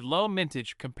relatively low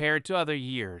mintage compared to other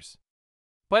years.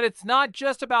 But it's not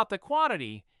just about the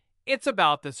quantity, it's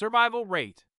about the survival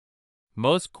rate.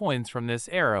 Most coins from this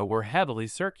era were heavily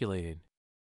circulated.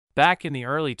 Back in the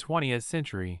early 20th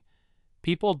century,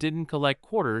 people didn't collect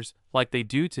quarters like they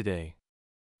do today.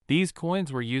 These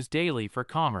coins were used daily for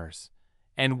commerce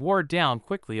and wore down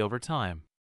quickly over time.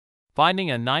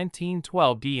 Finding a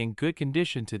 1912D in good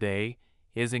condition today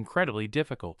is incredibly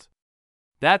difficult.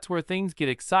 That's where things get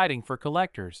exciting for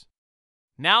collectors.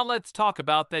 Now let's talk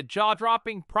about that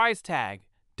jaw-dropping price tag,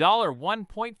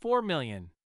 $1.4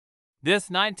 million. This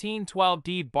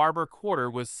 1912D Barber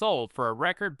quarter was sold for a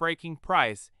record-breaking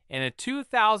price in a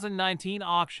 2019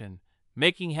 auction,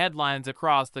 making headlines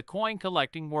across the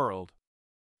coin-collecting world.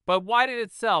 But why did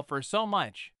it sell for so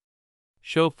much?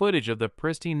 Show footage of the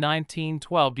pristine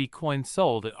 1912D coin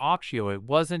sold at auction. It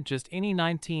wasn't just any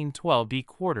 1912D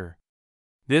quarter.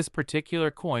 This particular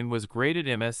coin was graded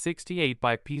MS68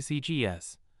 by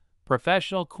PCGS,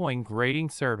 Professional Coin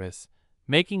Grading Service,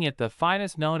 making it the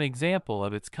finest known example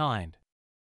of its kind.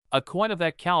 A coin of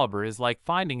that caliber is like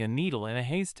finding a needle in a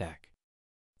haystack.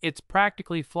 It's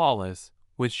practically flawless,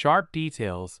 with sharp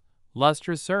details,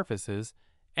 lustrous surfaces,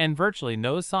 and virtually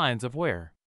no signs of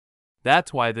wear.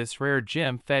 That's why this rare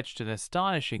gem fetched an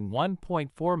astonishing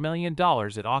 $1.4 million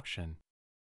at auction.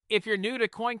 If you're new to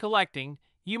coin collecting,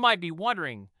 you might be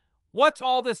wondering, what's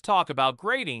all this talk about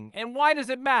grading and why does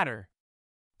it matter?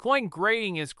 Coin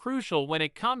grading is crucial when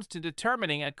it comes to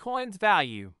determining a coin's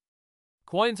value.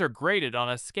 Coins are graded on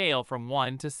a scale from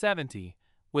 1 to 70,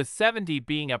 with 70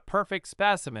 being a perfect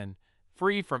specimen,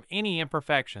 free from any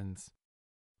imperfections.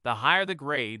 The higher the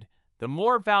grade, the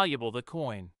more valuable the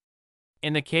coin.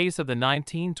 In the case of the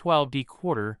 1912D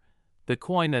quarter, the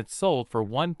coin that sold for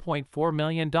 $1.4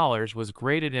 million was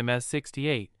graded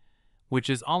MS68, which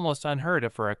is almost unheard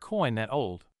of for a coin that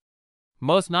old.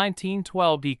 Most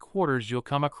 1912D quarters you'll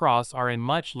come across are in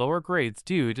much lower grades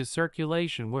due to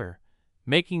circulation wear,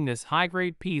 making this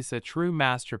high-grade piece a true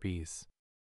masterpiece.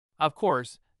 Of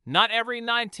course, not every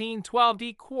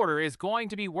 1912D quarter is going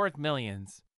to be worth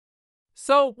millions.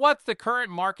 So, what's the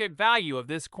current market value of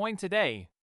this coin today?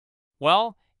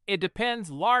 Well, it depends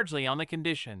largely on the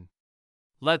condition.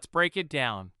 Let's break it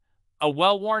down. A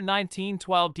well-worn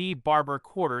 1912D Barber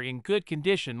quarter in good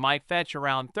condition might fetch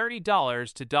around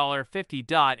 $30 to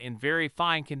 $50. In very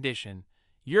fine condition,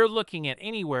 you're looking at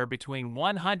anywhere between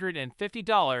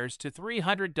 $150 to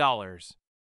 $300.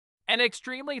 An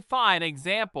extremely fine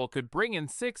example could bring in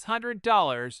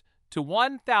 $600 to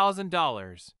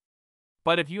 $1,000.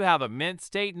 But if you have a mint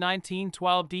state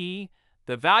 1912D,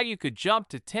 the value could jump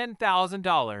to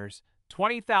 $10,000,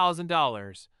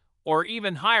 $20,000, or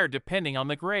even higher depending on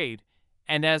the grade.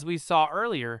 And as we saw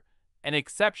earlier, an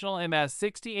exceptional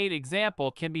MS68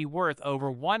 example can be worth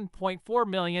over $1.4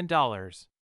 million.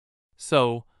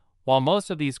 So, while most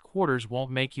of these quarters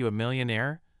won't make you a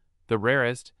millionaire, the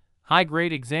rarest,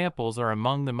 high-grade examples are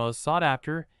among the most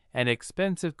sought-after and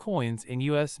expensive coins in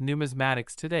U.S.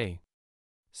 numismatics today.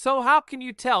 So how can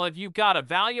you tell if you've got a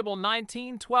valuable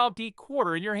 1912D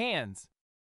quarter in your hands?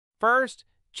 First,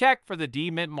 check for the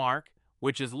D mint mark,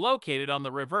 which is located on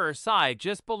the reverse side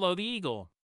just below the eagle.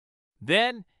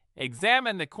 Then,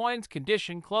 examine the coin's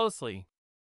condition closely.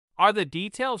 Are the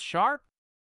details sharp?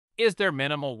 Is there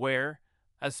minimal wear,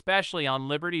 especially on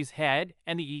Liberty's head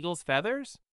and the eagle's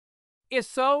feathers? If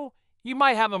so, you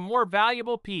might have a more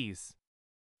valuable piece.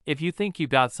 If you think you've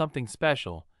got something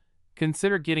special,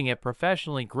 consider getting it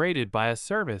professionally graded by a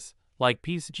service like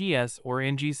PCGS or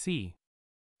NGC.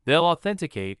 They'll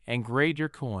authenticate and grade your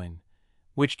coin,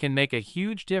 which can make a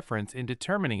huge difference in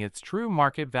determining its true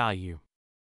market value.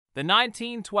 The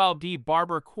 1912D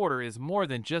Barber quarter is more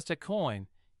than just a coin,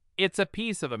 It's a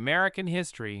piece of American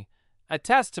history, a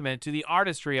testament to the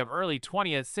artistry of early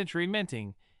 20th century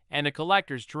minting, and a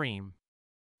collector's dream.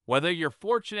 Whether you're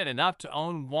fortunate enough to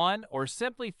own one or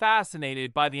simply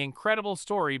fascinated by the incredible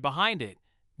story behind it,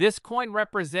 this coin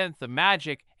represents the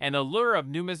magic and allure of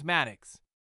numismatics.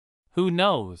 Who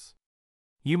knows?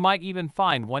 You might even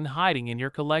find one hiding in your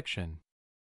collection.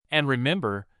 And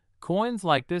remember, coins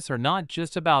like this are not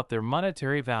just about their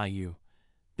monetary value.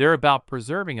 They're about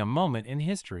preserving a moment in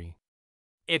history.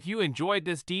 If you enjoyed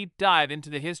this deep dive into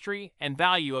the history and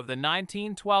value of the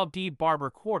 1912 D Barber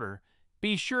quarter,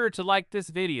 be sure to like this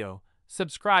video,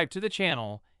 subscribe to the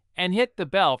channel, and hit the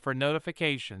bell for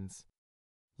notifications.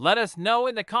 Let us know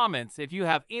in the comments if you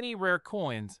have any rare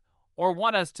coins or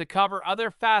want us to cover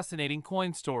other fascinating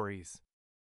coin stories.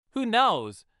 Who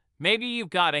knows, maybe you've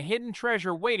got a hidden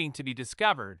treasure waiting to be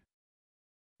discovered.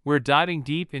 We're diving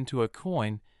deep into a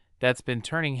coin that's been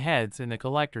turning heads in the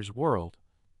collector's world,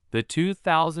 the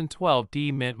 2012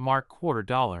 D Mint Mark quarter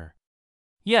dollar.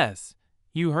 Yes,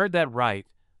 you heard that right,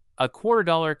 a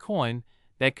 $quarter coin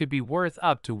that could be worth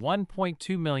up to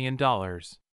 $1.2 million.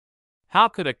 How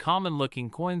could a common-looking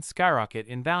coin skyrocket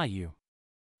in value?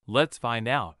 Let's find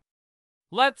out.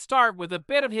 Let's start with a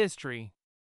bit of history.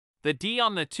 The D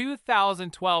on the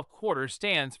 2012 quarter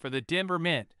stands for the Denver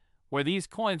Mint, where these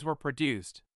coins were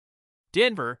produced.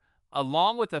 Denver,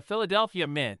 along with the Philadelphia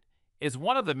Mint, is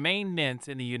one of the main mints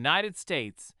in the United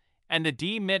States, and the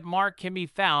D Mint mark can be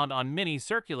found on many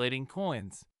circulating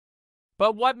coins.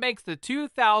 But what makes the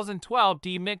 2012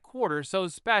 D Mint quarter so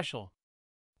special?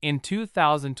 In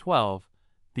 2012,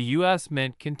 the U.S.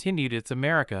 Mint continued its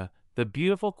America the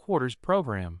Beautiful Quarters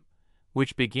program,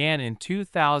 which began in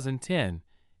 2010,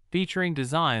 featuring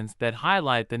designs that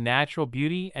highlight the natural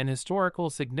beauty and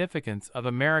historical significance of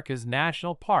America's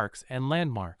national parks and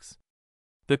landmarks.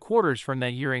 The quarters from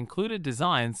that year included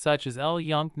designs such as El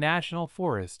Yunque National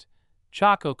Forest,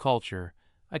 Chaco Culture,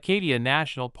 Acadia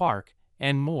National Park,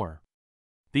 and more.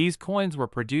 These coins were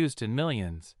produced in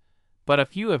millions, but a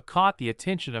few have caught the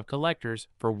attention of collectors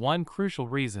for one crucial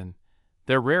reason: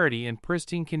 their rarity and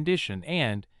pristine condition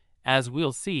and, as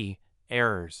we'll see,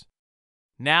 errors.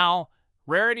 Now,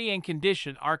 rarity and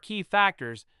condition are key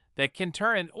factors that can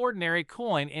turn an ordinary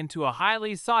coin into a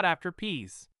highly sought-after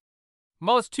piece.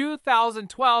 Most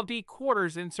 2012 D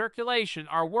quarters in circulation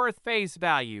are worth face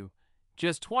value,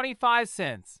 just 25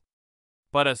 cents.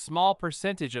 But a small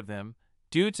percentage of them,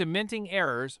 due to minting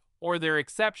errors or their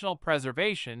exceptional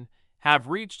preservation, have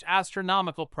reached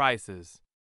astronomical prices.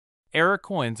 Error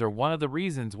coins are one of the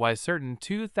reasons why certain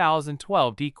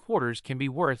 2012 D quarters can be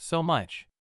worth so much.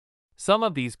 Some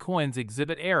of these coins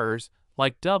exhibit errors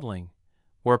like doubling,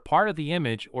 where part of the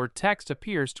image or text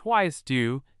appears twice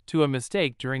due to a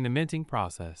mistake during the minting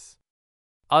process.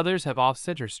 Others have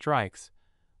off-center strikes,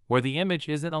 where the image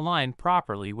isn't aligned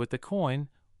properly with the coin,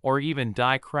 or even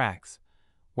die cracks,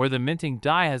 where the minting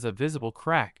die has a visible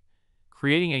crack,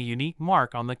 creating a unique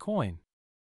mark on the coin.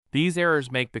 These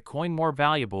errors make the coin more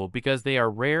valuable because they are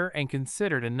rare and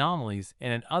considered anomalies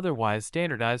in an otherwise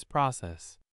standardized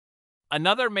process.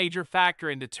 Another major factor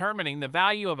in determining the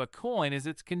value of a coin is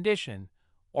its condition,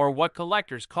 or what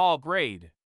collectors call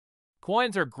grade.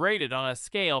 Coins are graded on a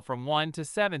scale from 1 to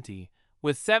 70,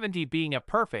 with 70 being a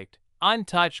perfect,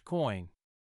 untouched coin.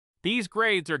 These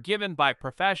grades are given by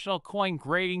professional coin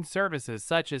grading services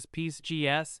such as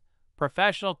PCGS,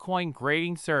 Professional Coin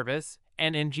Grading Service,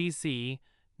 and NGC,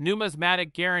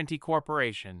 Numismatic Guarantee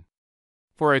Corporation.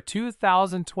 For a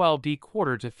 2012 D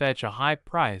quarter to fetch a high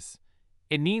price,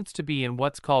 it needs to be in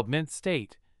what's called mint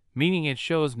state, meaning it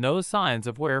shows no signs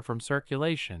of wear from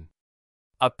circulation.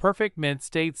 A perfect mint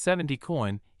state 70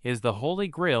 coin is the holy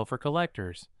grail for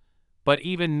collectors, but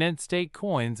even mint state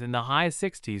coins in the high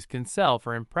 60s can sell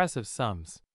for impressive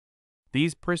sums.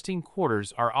 These pristine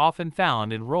quarters are often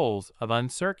found in rolls of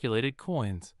uncirculated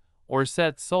coins, or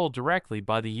sets sold directly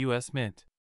by the U.S. Mint.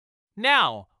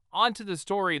 Now, on to the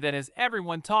story that has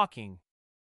everyone talking.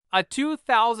 A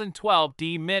 2012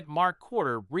 D Mint Mark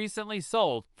quarter recently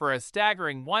sold for a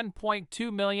staggering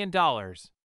 $1.2 million.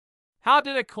 How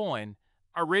did a coin,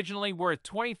 originally worth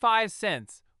 25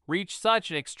 cents, reach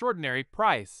such an extraordinary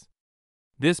price?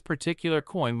 This particular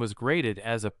coin was graded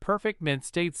as a perfect mint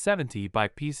state 70 by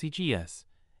PCGS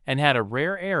and had a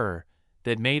rare error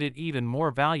that made it even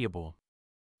more valuable.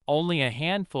 Only a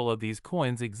handful of these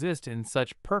coins exist in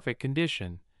such perfect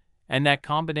condition, and that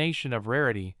combination of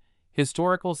rarity,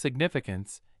 historical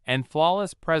significance, and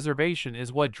flawless preservation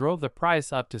is what drove the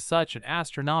price up to such an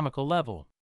astronomical level.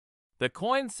 The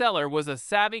coin seller was a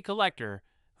savvy collector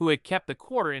who had kept the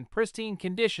quarter in pristine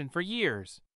condition for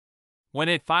years. When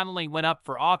it finally went up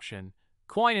for auction,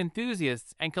 Coin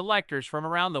enthusiasts and collectors from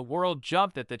around the world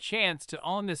jumped at the chance to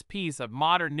own this piece of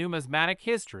modern numismatic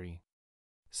history.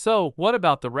 So, what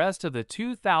about the rest of the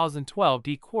 2012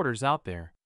 D quarters out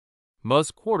there?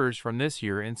 Most quarters from this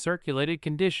year in circulated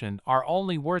condition are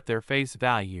only worth their face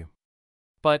value.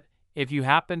 But if you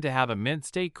happen to have a mint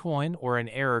state coin or an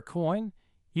error coin,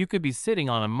 you could be sitting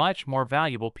on a much more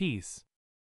valuable piece.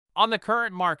 On the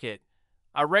current market,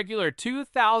 a regular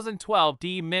 2012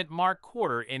 D Mint Mark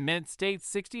quarter in mint state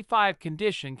 65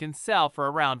 condition can sell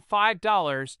for around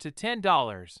 $5 to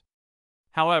 $10.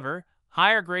 However,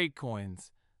 higher grade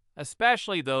coins,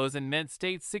 especially those in mint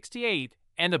state 68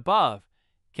 and above,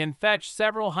 can fetch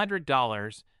several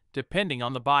 $100s depending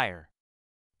on the buyer.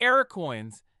 Error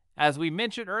coins, as we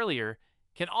mentioned earlier,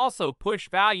 can also push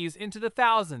values into the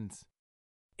thousands.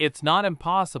 It's not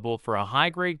impossible for a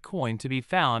high-grade coin to be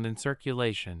found in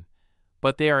circulation,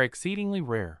 but they are exceedingly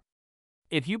rare.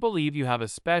 If you believe you have a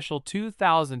special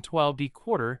 2012 D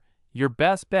quarter, your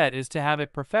best bet is to have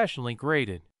it professionally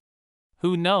graded.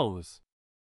 Who knows?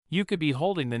 You could be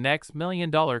holding the next $1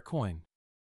 million coin.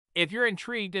 If you're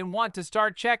intrigued and want to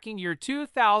start checking your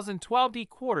 2012 D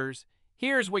quarters,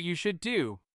 here's what you should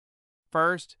do.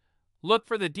 First, look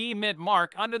for the D Mint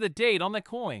mark under the date on the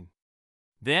coin.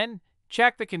 Then,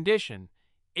 check the condition.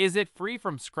 Is it free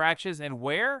from scratches and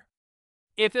wear?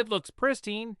 If it looks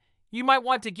pristine, you might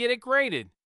want to get it graded.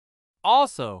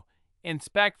 Also,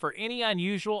 inspect for any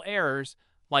unusual errors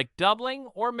like doubling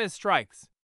or misstrikes.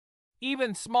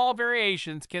 Even small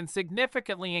variations can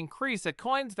significantly increase a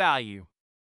coin's value.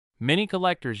 Many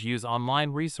collectors use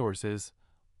online resources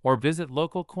or visit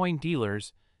local coin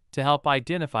dealers to help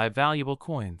identify valuable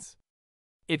coins.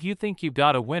 If you think you've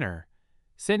got a winner,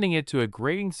 sending it to a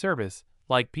grading service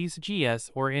like PCGS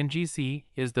or NGC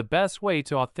is the best way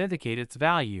to authenticate its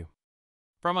value.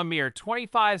 From a mere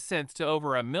 25 cents to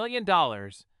over $1 million,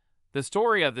 the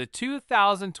story of the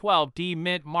 2012 D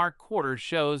Mint Mark quarter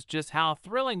shows just how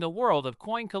thrilling the world of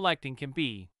coin collecting can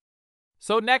be.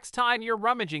 So next time you're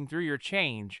rummaging through your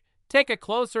change, take a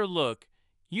closer look.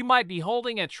 You might be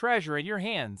holding a treasure in your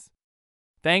hands.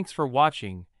 Thanks for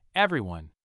watching,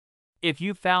 everyone. If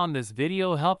you found this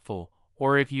video helpful,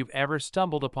 or if you've ever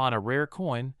stumbled upon a rare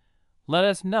coin, let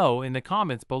us know in the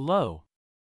comments below.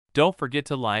 Don't forget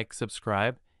to like,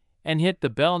 subscribe, and hit the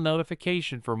bell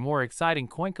notification for more exciting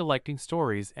coin collecting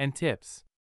stories and tips.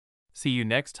 See you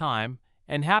next time,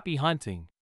 and happy hunting!